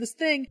gotta read this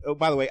thing. Oh,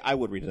 by the way, I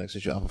would read the next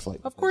issue of Alpha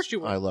Flight. Of course you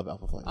would. I love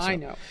Alpha Flight. I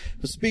know.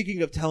 But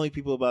speaking of telling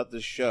people about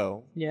this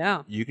show,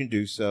 yeah, you can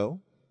do so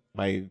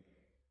by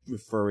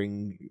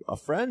referring a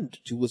friend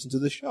to listen to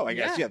the show. I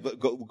guess, but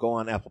go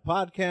on Apple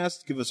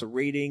Podcasts, give us a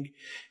rating,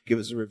 give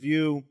us a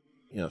review,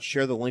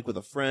 share the link with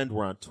a friend.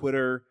 We're on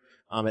Twitter.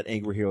 I'm at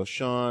Angry Hero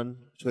Sean,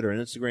 Twitter and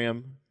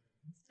Instagram.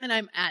 And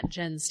I'm at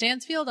Jen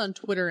Stansfield on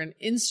Twitter and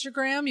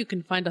Instagram. You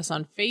can find us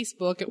on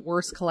Facebook at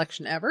Worst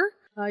Collection Ever.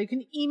 You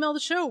can email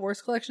the show,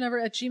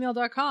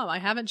 worstcollectionever@gmail.com. I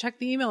haven't checked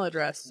the email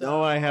address. So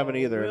no, I haven't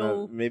either.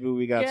 No, maybe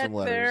we got some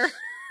letters. There.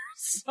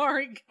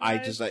 Sorry,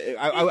 guys.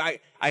 I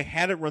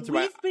had it run through.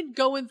 We've been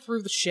going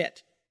through the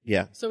shit.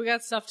 Yeah. So we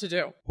got stuff to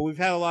do. But we've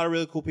had a lot of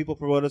really cool people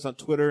promote us on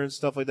Twitter and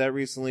stuff like that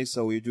recently,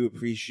 so we do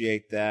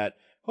appreciate that.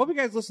 Hope you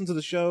guys listen to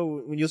the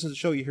show. When you listen to the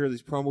show, you hear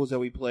these promos that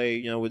we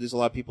play. There's a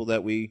lot of people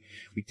that we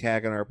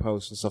tag on our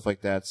posts and stuff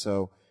like that.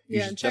 So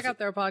yeah, and check out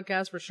their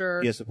podcast for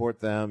sure. Yeah, support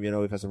them.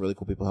 We've had some really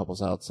cool people help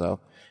us out. So,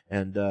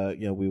 and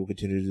we will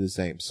continue to do the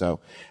same. So,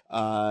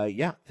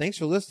 thanks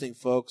for listening,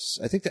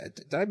 folks. I think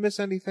did I miss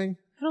anything?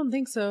 I don't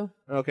think so.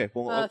 Okay.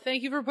 Well,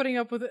 thank you for putting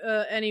up with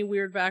any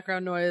weird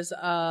background noise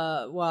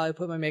while I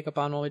put my makeup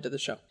on while we did the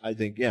show. I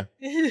think, yeah.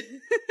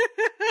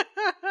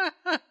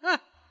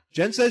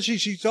 Jen said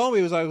she told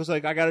me I was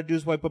like I gotta do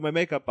this while I put my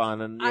makeup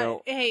on, and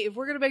hey, if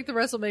we're gonna make the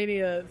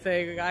WrestleMania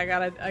thing, I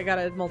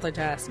gotta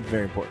multitask.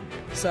 Very important.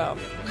 So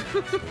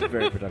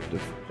very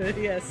productive.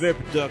 Yes. Very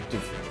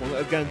productive. Well,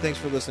 again, thanks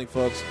for listening,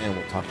 folks, and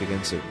we'll talk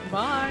again soon.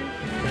 Bye.